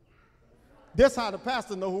 This how the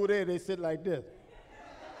pastor know who they sit like this.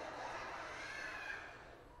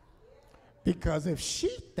 Because if she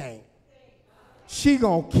think she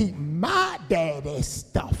gonna keep my daddy's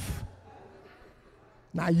stuff,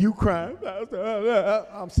 now you crying, Pastor,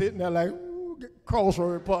 I'm sitting there like,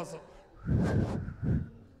 crossroad puzzle.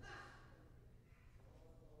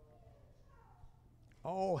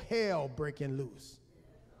 All hell breaking loose.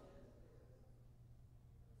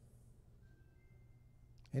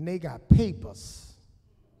 And they got papers.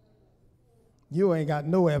 You ain't got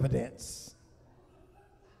no evidence.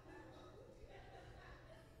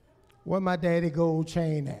 Where my daddy gold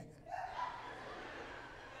chain at?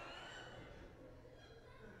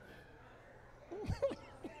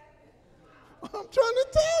 I'm trying to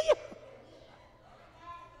tell you.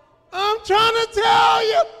 I'm trying to tell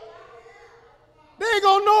you. They ain't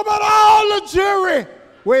gonna know about all the jury.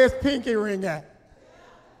 Where's pinky ring at?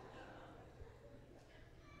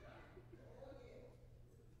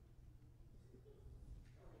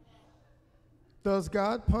 Does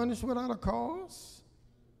God punish without a cause?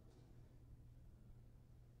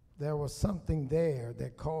 There was something there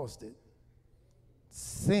that caused it.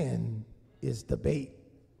 Sin is the bait.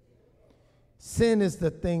 Sin is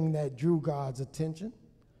the thing that drew God's attention.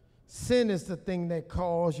 Sin is the thing that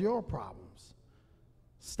caused your problems.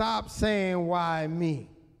 Stop saying, why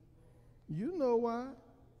me? You know why.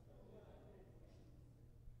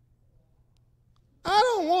 I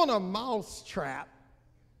don't want a mouse trap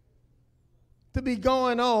to be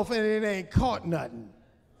going off and it ain't caught nothing.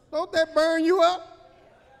 Don't that burn you up?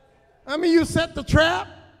 I mean, you set the trap,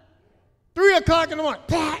 3 o'clock in the morning,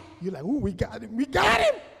 pat. You're like, ooh, we got him, we got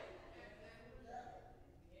him.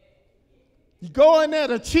 You go in there,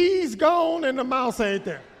 the cheese gone and the mouse ain't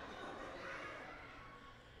there.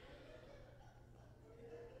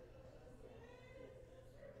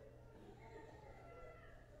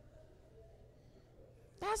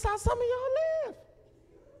 That's how some of y'all live.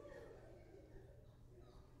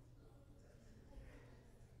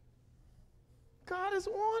 God is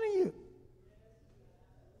warning you.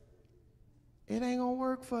 It ain't gonna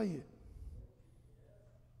work for you.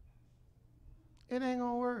 It ain't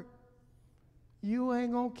gonna work. You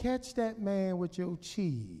ain't gonna catch that man with your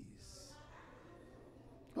cheese.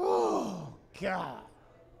 Oh, God.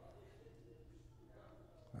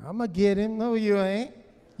 I'm gonna get him. No, you ain't.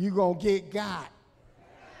 You gonna get God.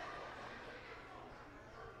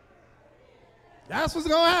 That's what's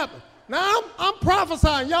gonna happen. Now I'm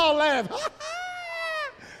prophesying. Y'all laugh.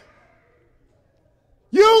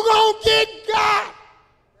 You gonna get God.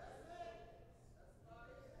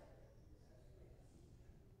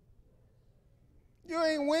 You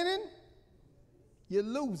ain't winning, you're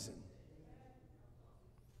losing.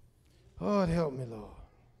 Lord, help me, Lord.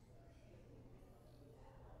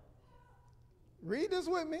 Read this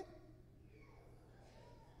with me.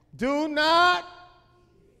 Do not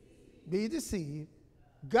be deceived.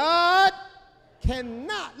 God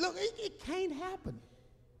cannot, look, it can't happen.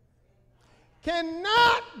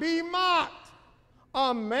 Cannot be mocked.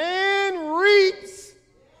 A man reaps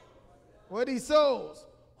what he sows.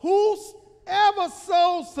 Whosoever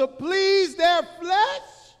sows to please their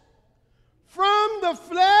flesh, from the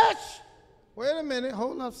flesh, wait a minute,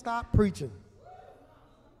 hold up, stop preaching.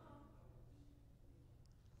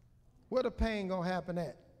 Where the pain gonna happen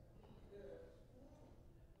at?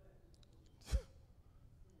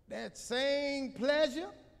 That same pleasure.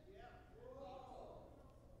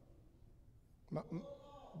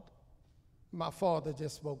 My father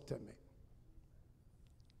just spoke to me.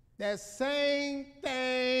 That same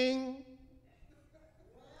thing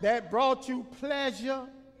that brought you pleasure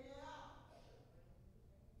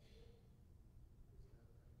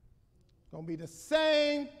gonna be the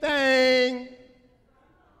same thing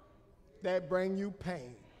that bring you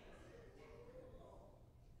pain.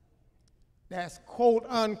 That's quote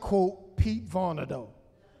unquote Pete Vonado.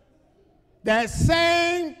 that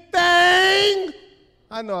same thing,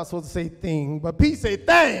 I know I'm supposed to say thing, but Pete say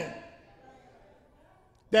thing,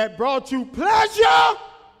 that brought you pleasure,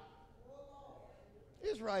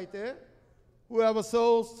 it's right there. Whoever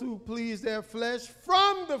sows to please their flesh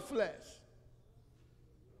from the flesh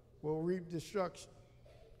will reap destruction.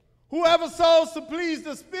 Whoever sows to please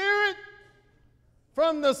the Spirit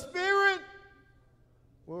from the Spirit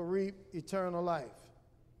will reap eternal life.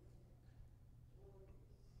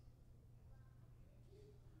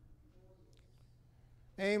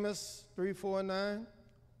 Amos 3:4-9.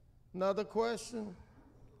 Another question.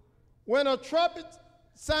 When a trumpet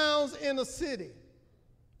sounds in a city,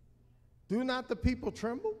 do not the people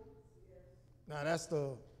tremble? Now that's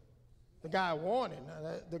the guy warning.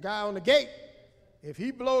 Now the guy on the gate. If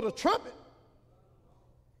he blow the trumpet,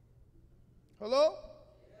 hello?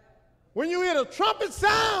 When you hear the trumpet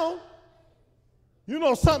sound, you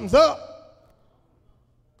know something's up.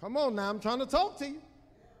 Come on now, I'm trying to talk to you.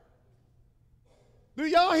 Do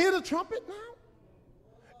y'all hear the trumpet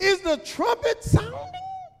now? Is the trumpet sounding?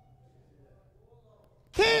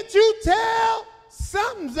 Can't you tell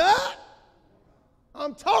something's up?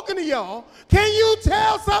 I'm talking to y'all. Can you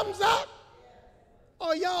tell something's up?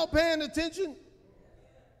 Are y'all paying attention?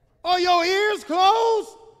 Are your ears closed?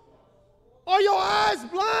 Are your eyes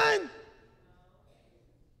blind?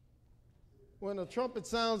 When a trumpet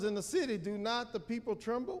sounds in the city, do not the people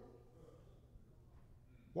tremble?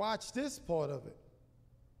 Watch this part of it.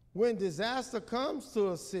 When disaster comes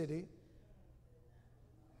to a city,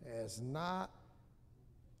 has not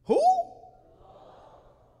who?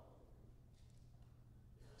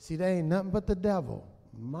 See, they ain't nothing but the devil.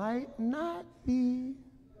 Might not be.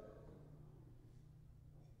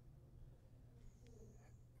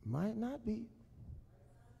 Might not be.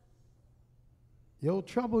 Your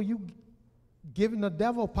trouble, you giving the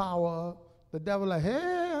devil power up. The devil like, hey,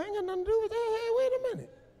 I ain't got nothing to do with that. Hey, wait a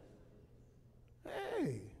minute.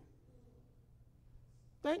 Hey.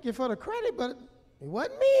 Thank you for the credit, but it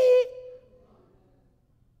wasn't me.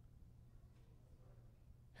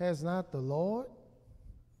 Has not the Lord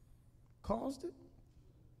caused it?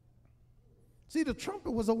 See, the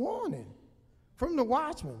trumpet was a warning from the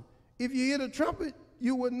watchman. If you hear the trumpet,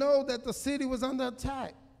 you would know that the city was under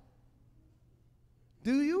attack.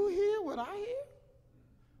 Do you hear what I hear?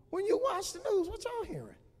 When you watch the news, what y'all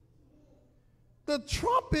hearing? The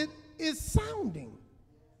trumpet is sounding.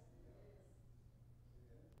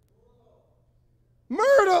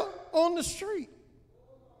 Murder on the street.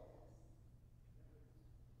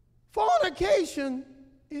 Fornication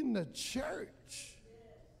in the church.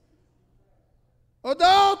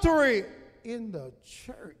 Adultery in the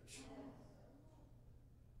church.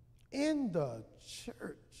 In the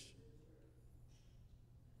church.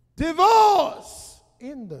 Divorce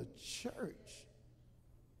in the church.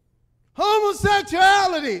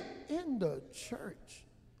 Homosexuality in the church.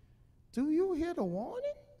 Do you hear the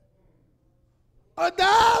warning?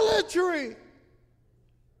 Idolatry,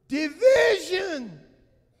 division,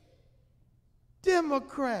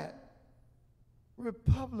 Democrat,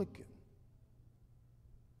 Republican,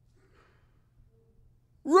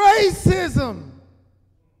 racism.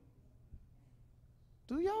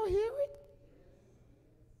 Do y'all hear it?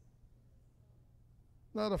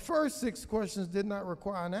 Now, the first 6 questions did not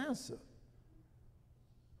require an answer,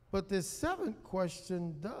 but this 7th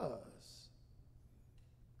question does.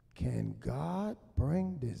 Can God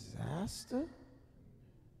bring disaster?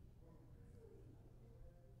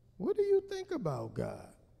 What do you think about God?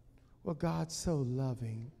 Well, God's so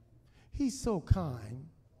loving. He's so kind.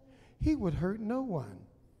 He would hurt no one.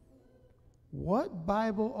 What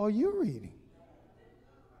Bible are you reading?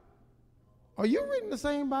 Are you reading the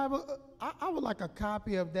same Bible? I would like a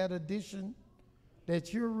copy of that edition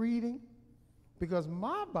that you're reading, because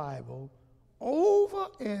my Bible, over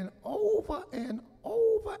and over and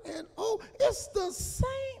over and over, it's the same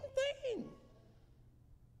thing.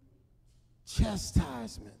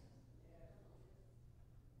 Chastisement,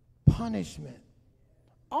 punishment,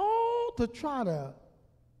 all to try to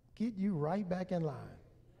get you right back in line.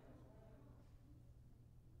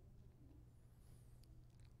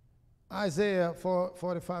 Isaiah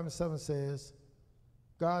 45:7 says,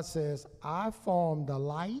 God says, I formed the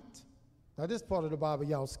light. Now this part of the Bible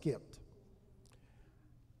y'all skipped.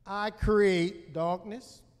 I create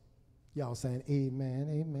darkness. Y'all saying amen,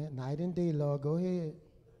 amen. Night and day, Lord, go ahead.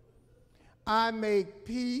 I make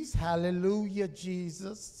peace. Hallelujah,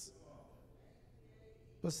 Jesus.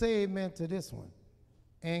 But say amen to this one.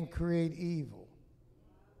 And create evil.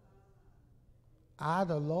 I,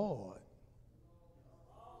 the Lord,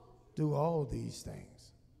 do all these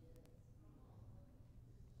things.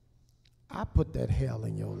 I put that hell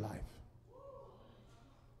in your life.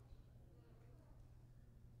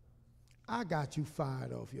 I got you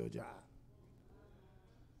fired off your job.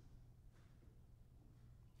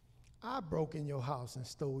 I broke in your house and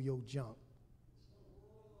stole your junk.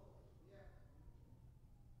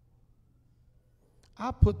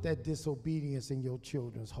 I put that disobedience in your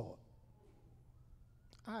children's heart.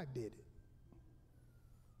 I did it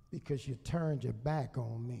because you turned your back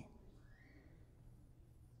on me.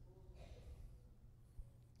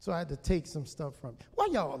 So I had to take some stuff from you. Why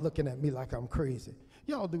y'all looking at me like I'm crazy?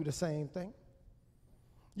 Y'all do the same thing.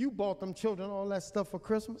 You bought them children all that stuff for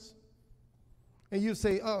Christmas. And you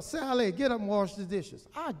say, Sally, get up and wash the dishes.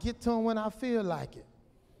 I get to them when I feel like it.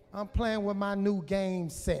 I'm playing with my new game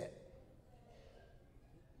set.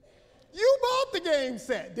 You bought the game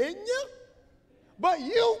set, didn't you? But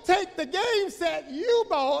you take the game set you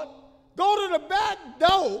bought, go to the back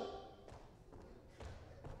door,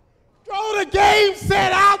 throw the game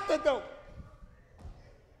set out the door.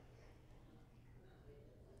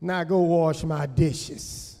 Now go wash my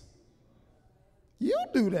dishes. You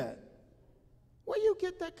do that. Where you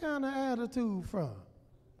get that kind of attitude from?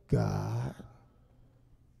 God.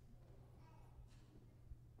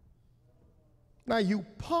 Now you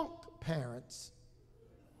punk parents.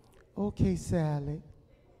 Okay, Sally.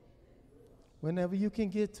 Whenever you can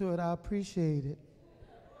get to it, I appreciate it.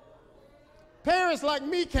 Parents like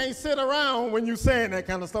me can't sit around when you saying that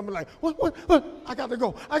kind of stuff. Like, what? I got to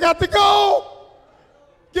go. I got to go.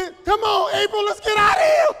 Come on, April, let's get out of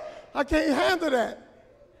here. I can't handle that.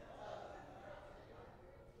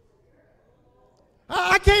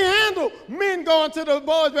 I can't handle men going to the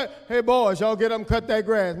boys, but, hey, boys, y'all get up and cut that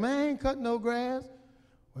grass. Man, I ain't cutting no grass.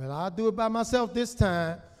 Well, I'll do it by myself this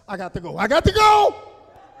time. I got to go. I got to go.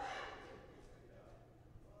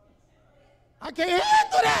 I can't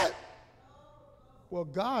handle that. Well,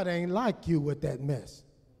 God ain't like you with that mess.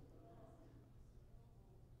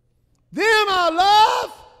 Them I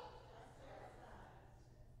love.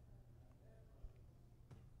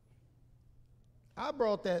 I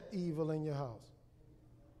brought that evil in your house.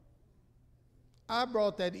 I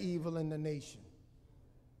brought that evil in the nation.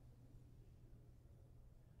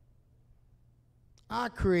 I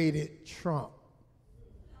created Trump.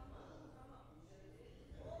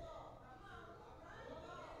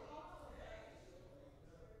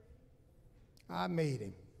 I made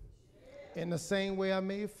him in the same way I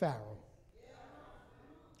made Pharaoh.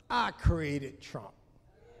 I created Trump.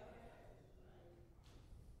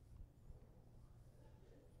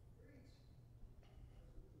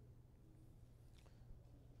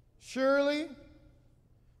 Surely,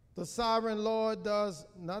 the sovereign Lord does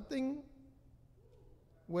nothing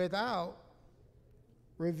without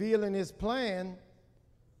revealing his plan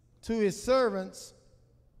to his servants,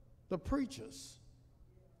 the preachers.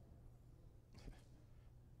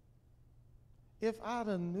 If I'd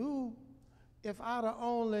have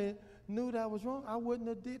only knew that was wrong, I wouldn't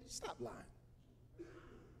have did it. Stop lying.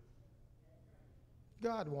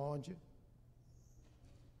 God warned you.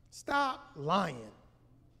 Stop lying.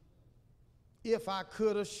 If I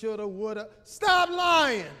coulda, shoulda, woulda. Stop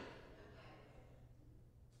lying.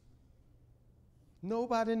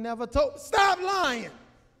 Nobody never told. Stop lying.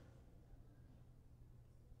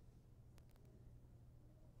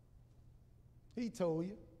 He told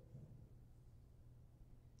you.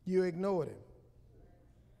 You ignored him.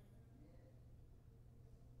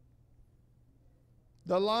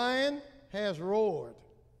 The lion has roared.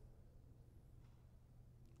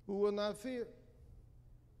 Who will not fear?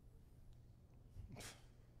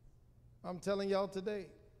 I'm telling y'all today,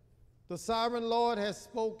 the sovereign Lord has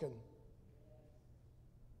spoken.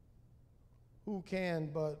 Who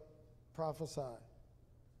can but prophesy?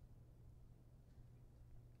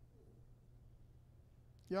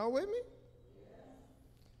 Y'all with me?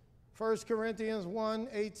 1 Corinthians 1,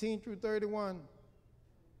 18 through 31.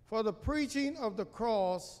 For the preaching of the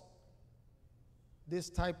cross, this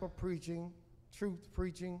type of preaching, truth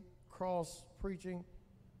preaching, cross preaching,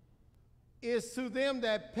 is to them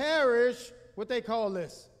that perish, what they call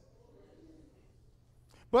this.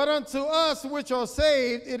 But unto us which are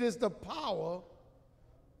saved, it is the power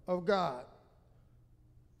of God.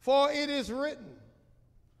 For it is written,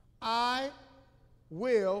 I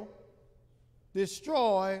will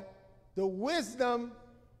destroy the wisdom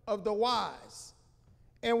of the wise,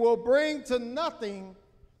 and will bring to nothing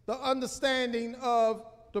the understanding of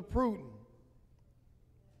the prudent.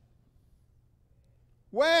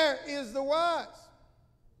 Where is the wise?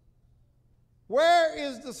 Where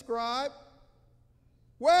is the scribe?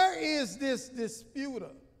 Where is this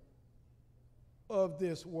disputer of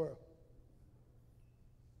this world?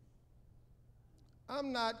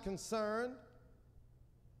 I'm not concerned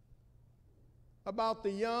about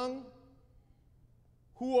the young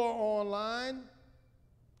who are online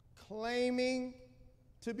claiming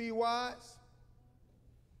to be wise,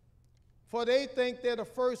 for they think they're the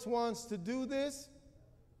first ones to do this.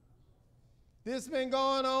 This has been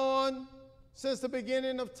going on since the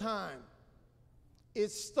beginning of time. It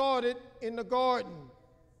started in the garden,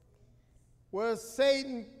 where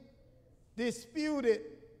Satan disputed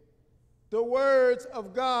the words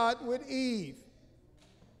of God with Eve.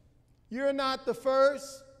 You're not the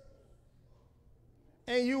first,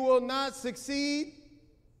 and you will not succeed.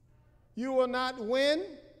 You will not win.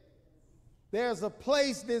 There's a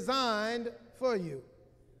place designed for you.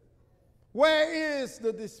 Where is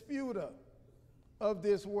the disputer of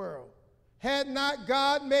this world? Had not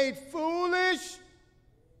God made foolish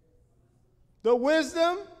the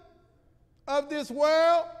wisdom of this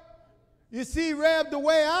world? You see, Rev, the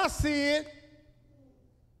way I see it,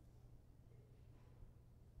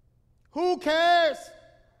 who cares?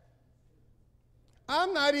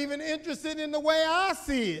 I'm not even interested in the way I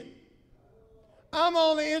see it. I'm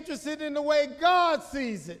only interested in the way God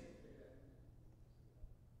sees it.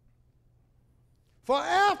 For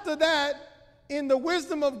after that, in the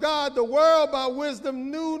wisdom of God, the world by wisdom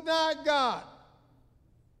knew not God.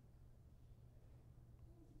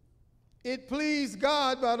 It pleased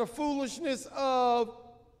God by the foolishness of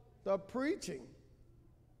the preaching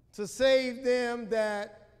to save them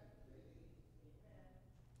that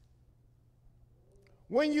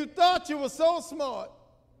when you thought you were so smart,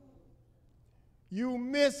 you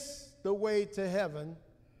missed the way to heaven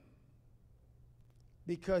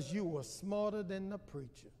because you were smarter than the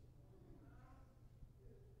preacher.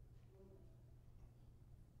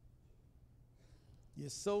 You're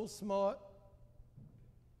so smart,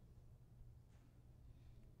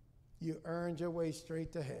 you earned your way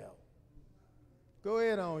straight to hell. Go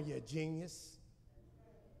ahead on, you genius.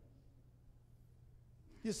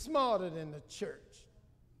 You're smarter than the church.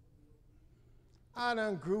 I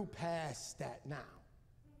done grew past that now.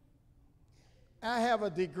 I have a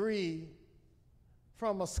degree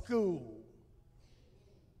from a school.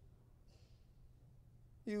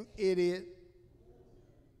 You idiot.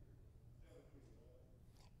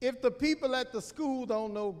 If the people at the school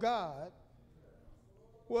don't know God,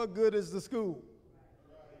 what good is the school?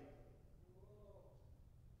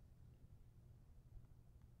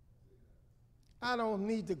 I don't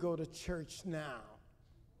need to go to church now.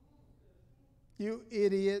 You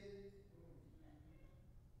idiot.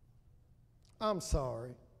 I'm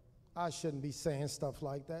sorry. I shouldn't be saying stuff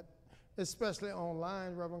like that, especially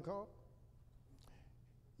online, Reverend Carl.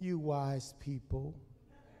 You wise people.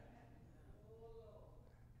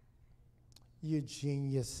 You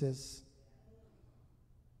geniuses.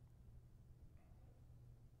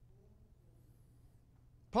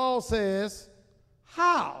 Paul says,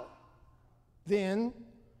 how then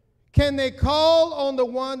can they call on the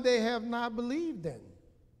one they have not believed in?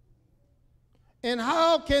 And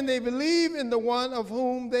how can they believe in the one of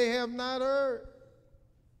whom they have not heard?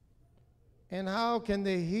 And how can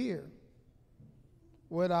they hear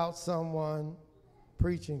without someone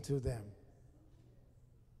preaching to them?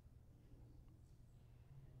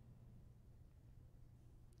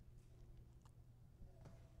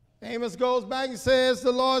 Amos goes back and says,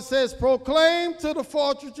 the Lord says, proclaim to the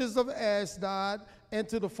fortresses of Ashdod and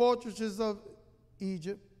to the fortresses of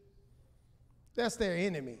Egypt. That's their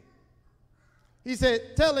enemy. He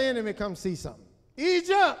said, tell the enemy come see something.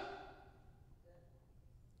 Egypt!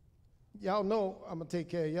 Y'all know I'm going to take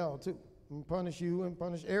care of y'all too. I'm going to punish you and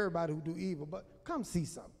punish everybody who do evil, but come see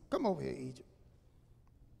something. Come over here, Egypt.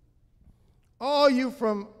 All you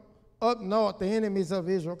from up north, the enemies of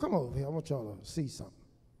Israel, come over here. I want y'all to see something.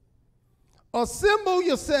 Assemble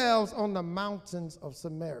yourselves on the mountains of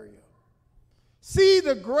Samaria. See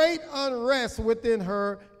the great unrest within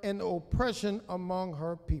her and the oppression among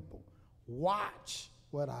her people. Watch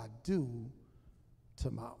what I do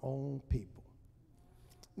to my own people.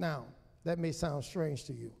 Now, that may sound strange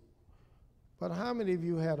to you, but how many of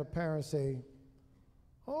you had a parent say,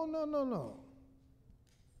 oh, no, no, no.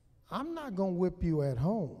 I'm not going to whip you at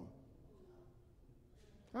home.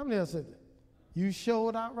 How many else said that? You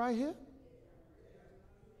showed out right here?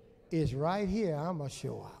 It's right here I'm going to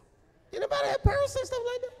show out. Anybody have parents say stuff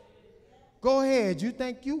like that? Go ahead. You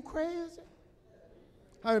think you crazy?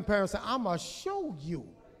 How many parents say, I'm going to show you?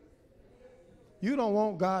 You don't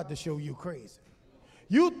want God to show you crazy.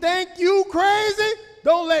 You think you crazy?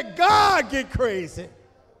 Don't let God get crazy.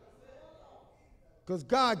 Because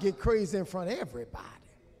God get crazy in front of everybody.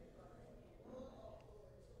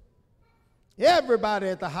 Everybody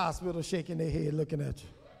at the hospital shaking their head looking at you.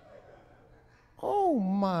 Oh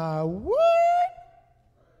my word.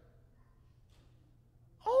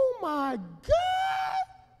 Oh my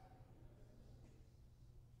God.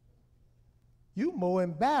 You more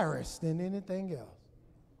embarrassed than anything else.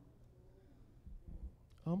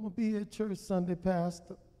 I'm going to be at church Sunday,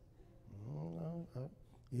 Pastor.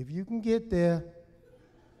 If you can get there.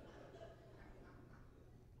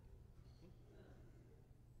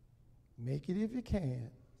 Make it if you can.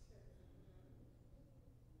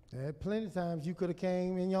 There are plenty of times you could have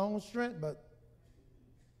came in your own strength, but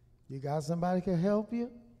you got somebody can help you.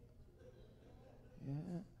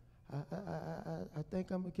 Yeah, I think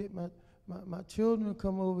I'm gonna get my children to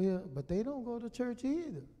come over here, but they don't go to church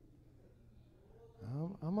either.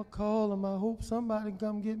 I'm gonna call them. I hope somebody can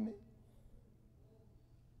come get me.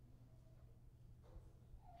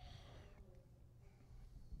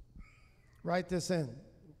 Write this in.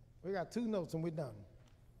 We got 2 notes and we're done.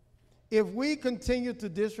 If we continue to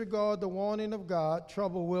disregard the warning of God,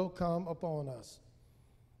 trouble will come upon us.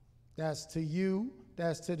 That's to you,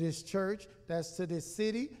 that's to this church, that's to this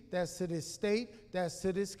city, that's to this state, that's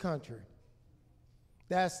to this country,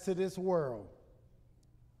 that's to this world.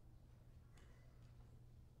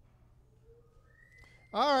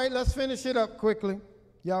 All right, let's finish it up quickly.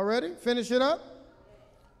 Y'all ready? Finish it up?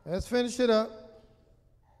 Let's finish it up.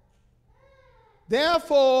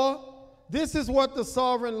 Therefore, this is what the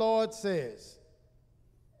sovereign Lord says.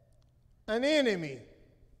 An enemy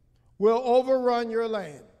will overrun your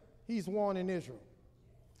land. He's warning Israel.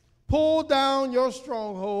 Pull down your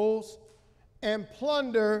strongholds and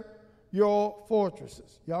plunder your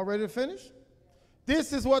fortresses. Y'all ready to finish?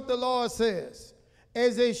 This is what the Lord says.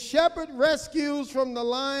 As a shepherd rescues from the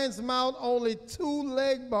lion's mouth only 2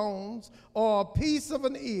 leg bones or a piece of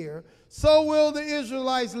an ear, so will the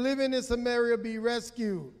Israelites living in Samaria be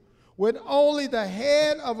rescued, with only the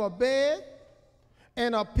head of a bed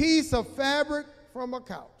and a piece of fabric from a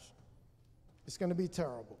couch. It's going to be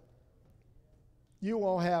terrible. You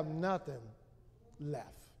won't have nothing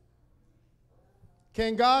left.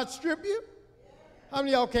 Can God strip you? How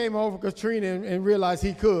many of y'all came home from Katrina and realized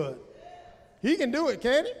he could? He can do it,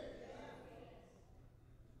 can't he?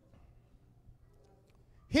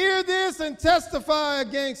 Hear this and testify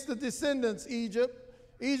against the descendants, Egypt.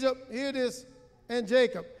 Egypt, hear this, and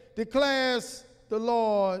Jacob, declares the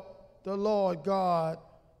Lord God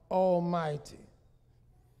Almighty.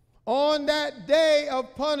 On that day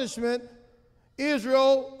of punishment,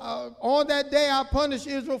 on that day I punish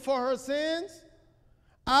Israel for her sins.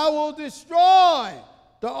 I will destroy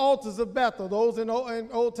the altars of Bethel. Those in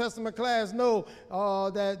Old Testament class know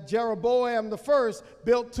that Jeroboam the first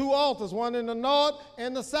built 2 altars, one in the north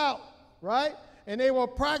and the south, right? And they were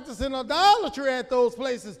practicing idolatry at those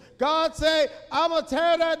places. God said, I'm going to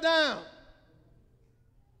tear that down.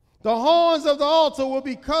 The horns of the altar will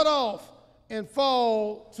be cut off and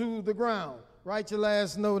fall to the ground. Write your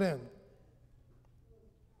last note in,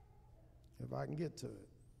 if I can get to it.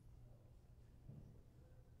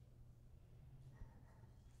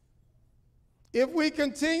 If we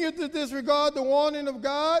continue to disregard the warning of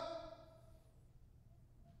God,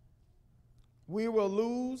 we will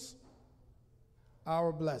lose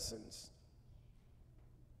our blessings.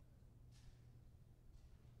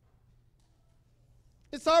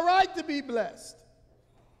 It's all right to be blessed.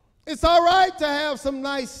 It's all right to have some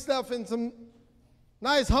nice stuff and some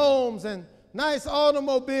nice homes and nice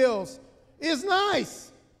automobiles. It's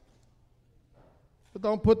nice. But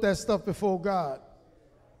don't put that stuff before God.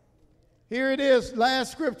 Here it is,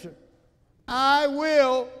 last scripture. I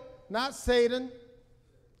will, not Satan,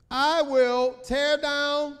 I will tear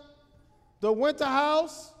down the winter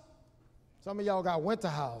house. Some of y'all got winter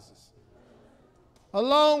houses.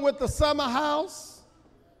 Along with the summer house.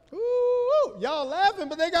 Ooh, y'all laughing,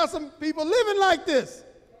 but they got some people living like this.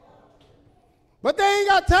 But they ain't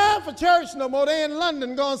got time for church no more. They in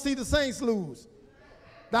London going to see the Saints lose.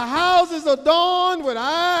 The houses adorned with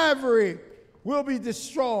ivory will be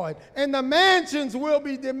destroyed, and the mansions will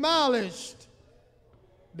be demolished,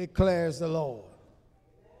 declares the Lord.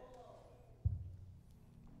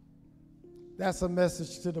 That's a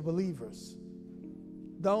message to the believers.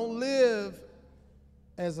 Don't live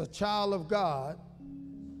as a child of God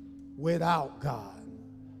without God.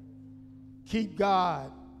 Keep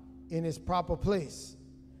God in his proper place,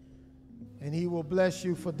 and he will bless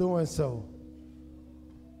you for doing so.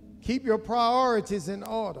 Keep your priorities in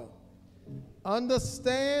order.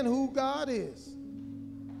 Understand who God is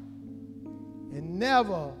and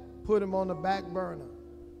never put him on the back burner.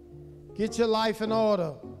 Get your life in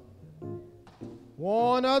order.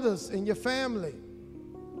 Warn others in your family,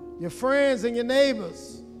 your friends and your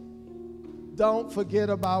neighbors. Don't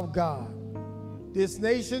forget about God. This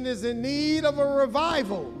nation is in need of a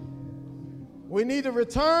revival. We need to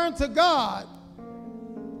return to God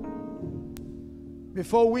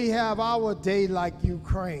before we have our day like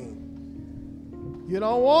Ukraine. You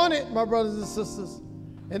don't want it, my brothers and sisters.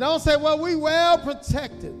 And don't say, well, we well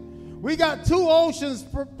protected. We got 2 oceans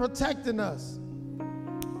protecting us.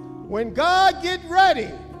 When God get ready,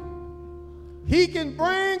 he can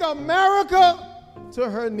bring America to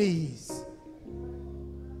her knees.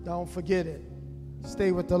 Don't forget it.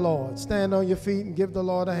 Stay with the Lord. Stand on your feet and give the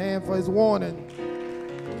Lord a hand for his warning.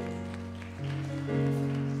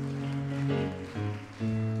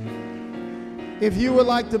 If you would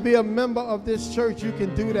like to be a member of this church, you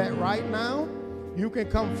can do that right now. You can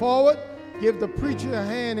come forward, give the preacher a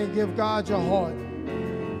hand, and give God your heart.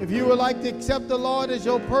 If you would like to accept the Lord as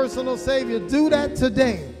your personal Savior, do that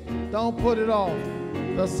today. Don't put it off.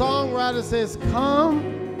 The songwriter says,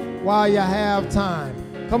 come while you have time.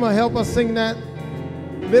 Come on, help us sing that.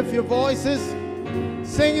 Lift your voices.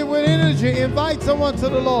 Sing it with energy. Invite someone to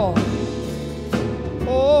the Lord.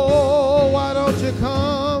 Oh, why don't you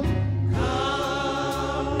come?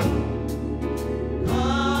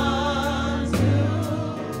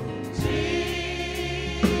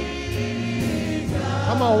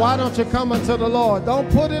 Come on, why don't you come unto the Lord? Don't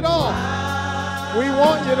put it off. We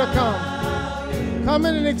want you to come. Come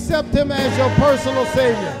in and accept him as your personal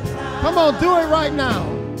Savior. Come on, do it right now.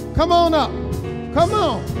 Come on up. Come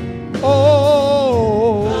on.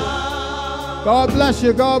 Oh, God bless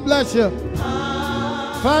you. God bless you.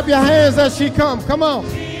 Clap your hands as she comes. Come on.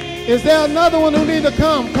 Is there another one who needs to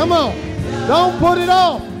come? Come on. Don't put it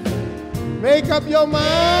off. Make up your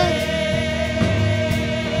mind.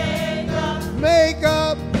 Make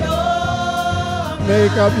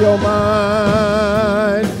up your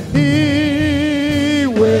mind. He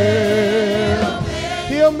will.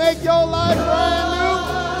 He'll make your life brand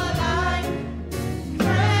new.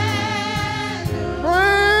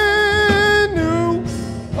 Brand new.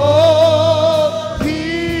 Oh,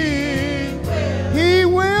 he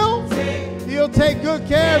will. He'll take good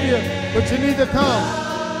care of you, but you need to come.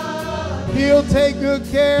 He'll take good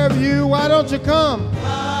care of you. Why don't you come?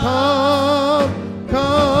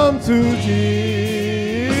 Come to Jesus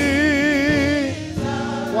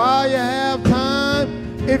while you have time.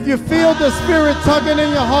 If you feel the Spirit tugging in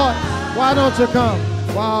your heart, why don't you come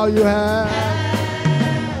while you have?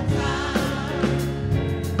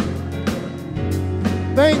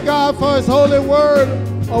 Thank God for his holy word,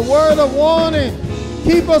 a word of warning.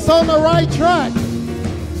 Keep us on the right track.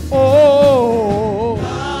 Oh.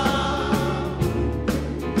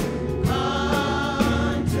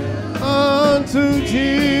 Unto Jesus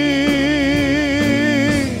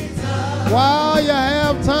while you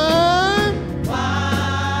have time,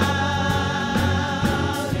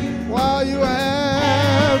 while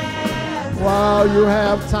you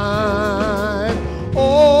have time.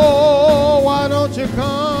 Oh, why don't you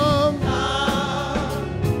come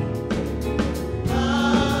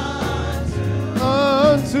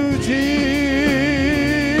unto Jesus?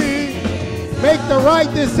 Make the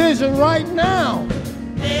right decision right now.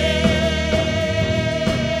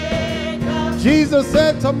 Jesus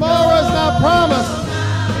said tomorrow is not promised.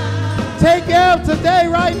 Take care of today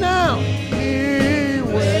right now. He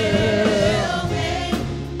will make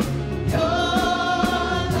your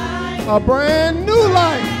life a brand new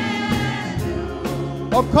life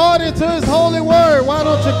according to his holy word. Why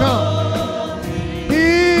don't you come?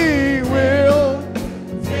 He will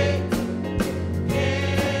take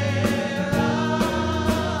care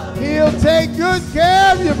of. He'll take good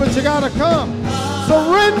care of you, but you got to come.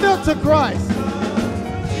 Surrender to Christ.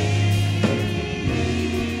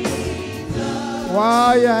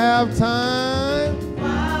 While you have time,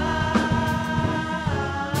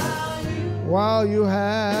 while you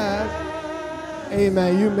have,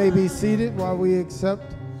 amen. You may be seated while we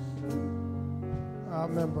accept our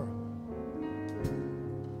member.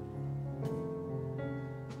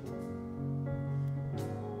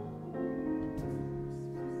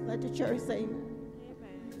 Let the church say,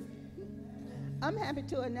 I'm happy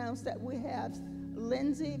to announce that we have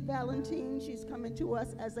Lindsay Valentine. She's coming to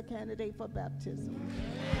us as a candidate for baptism.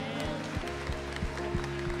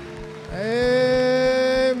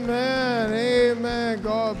 Amen. Amen.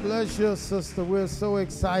 God bless you, sister. We're so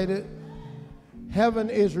excited. Heaven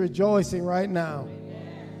is rejoicing right now.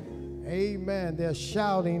 Amen. They're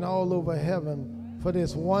shouting all over heaven for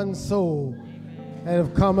this one soul that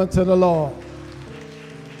have come unto the Lord.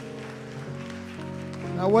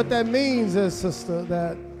 Now, what that means is, sister,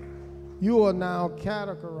 that you are now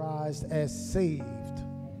categorized as saved.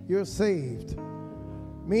 You're saved.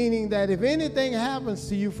 Meaning that if anything happens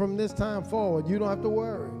to you from this time forward, you don't have to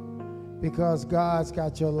worry because God's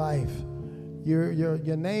got your life. Your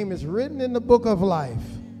name is written in the book of life.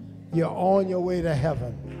 You're on your way to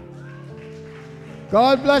heaven.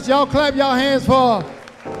 God bless y'all. Clap y'all hands for her.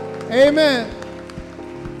 Amen.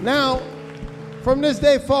 Now, from this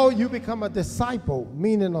day forward, you become a disciple,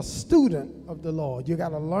 meaning a student of the Lord. You got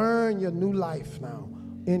to learn your new life now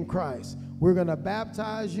in Christ. We're going to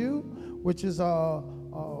baptize you, which is a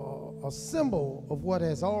symbol of what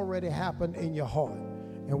has already happened in your heart.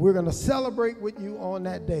 And we're going to celebrate with you on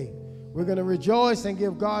that day. We're going to rejoice and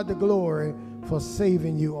give God the glory for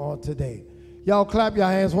saving you on today. Y'all clap your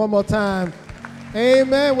hands one more time.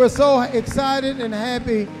 Amen. We're so excited and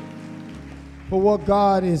happy for what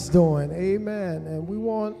God is doing. Amen. And we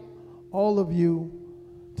want all of you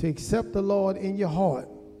to accept the Lord in your heart.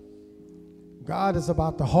 God is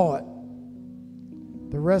about the heart.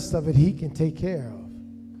 The rest of it he can take care of.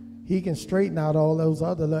 He can straighten out all those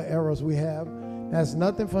other little errors we have. That's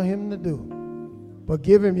nothing for him to do. But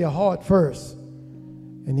give him your heart first,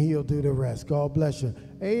 and he'll do the rest. God bless you.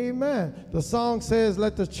 Amen. The song says,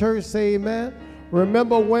 let the church say amen.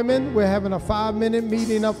 Remember, women, we're having a 5-minute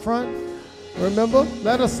meeting up front. Remember,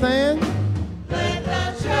 let us stand. Let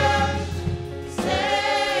the church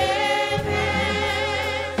say amen.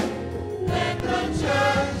 Let the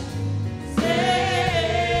church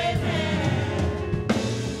say amen.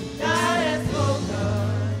 God has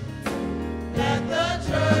spoken. Let the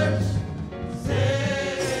church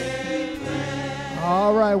say amen.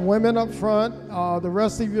 All right, women up front. The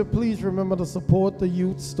rest of you, please remember to support the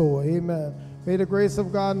youth store. Amen. May the grace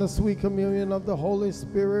of God and the sweet communion of the Holy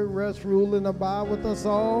Spirit rest, rule, and abide with us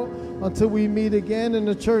all until we meet again in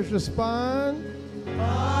the church respond. Amen.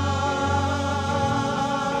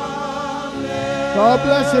 God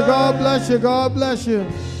bless you, God bless you, God bless you.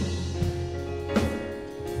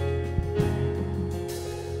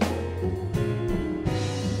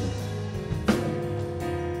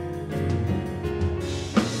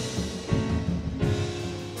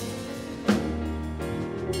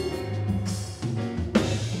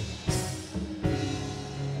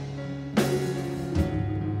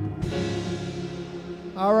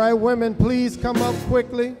 All right, women, please come up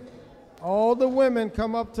quickly. All the women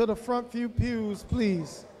come up to the front few pews,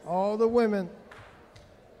 please. All the women.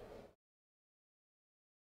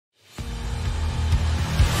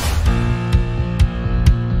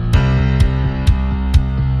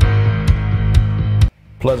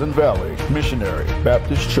 Pleasant Valley Missionary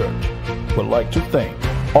Baptist Church would like to thank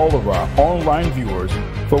all of our online viewers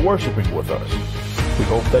for worshiping with us. We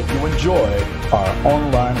hope that you enjoy our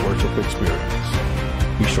online worship experience.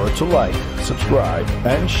 Be sure to like, subscribe,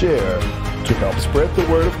 and share to help spread the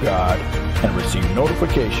word of God and receive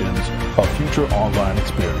notifications of future online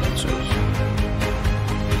experiences.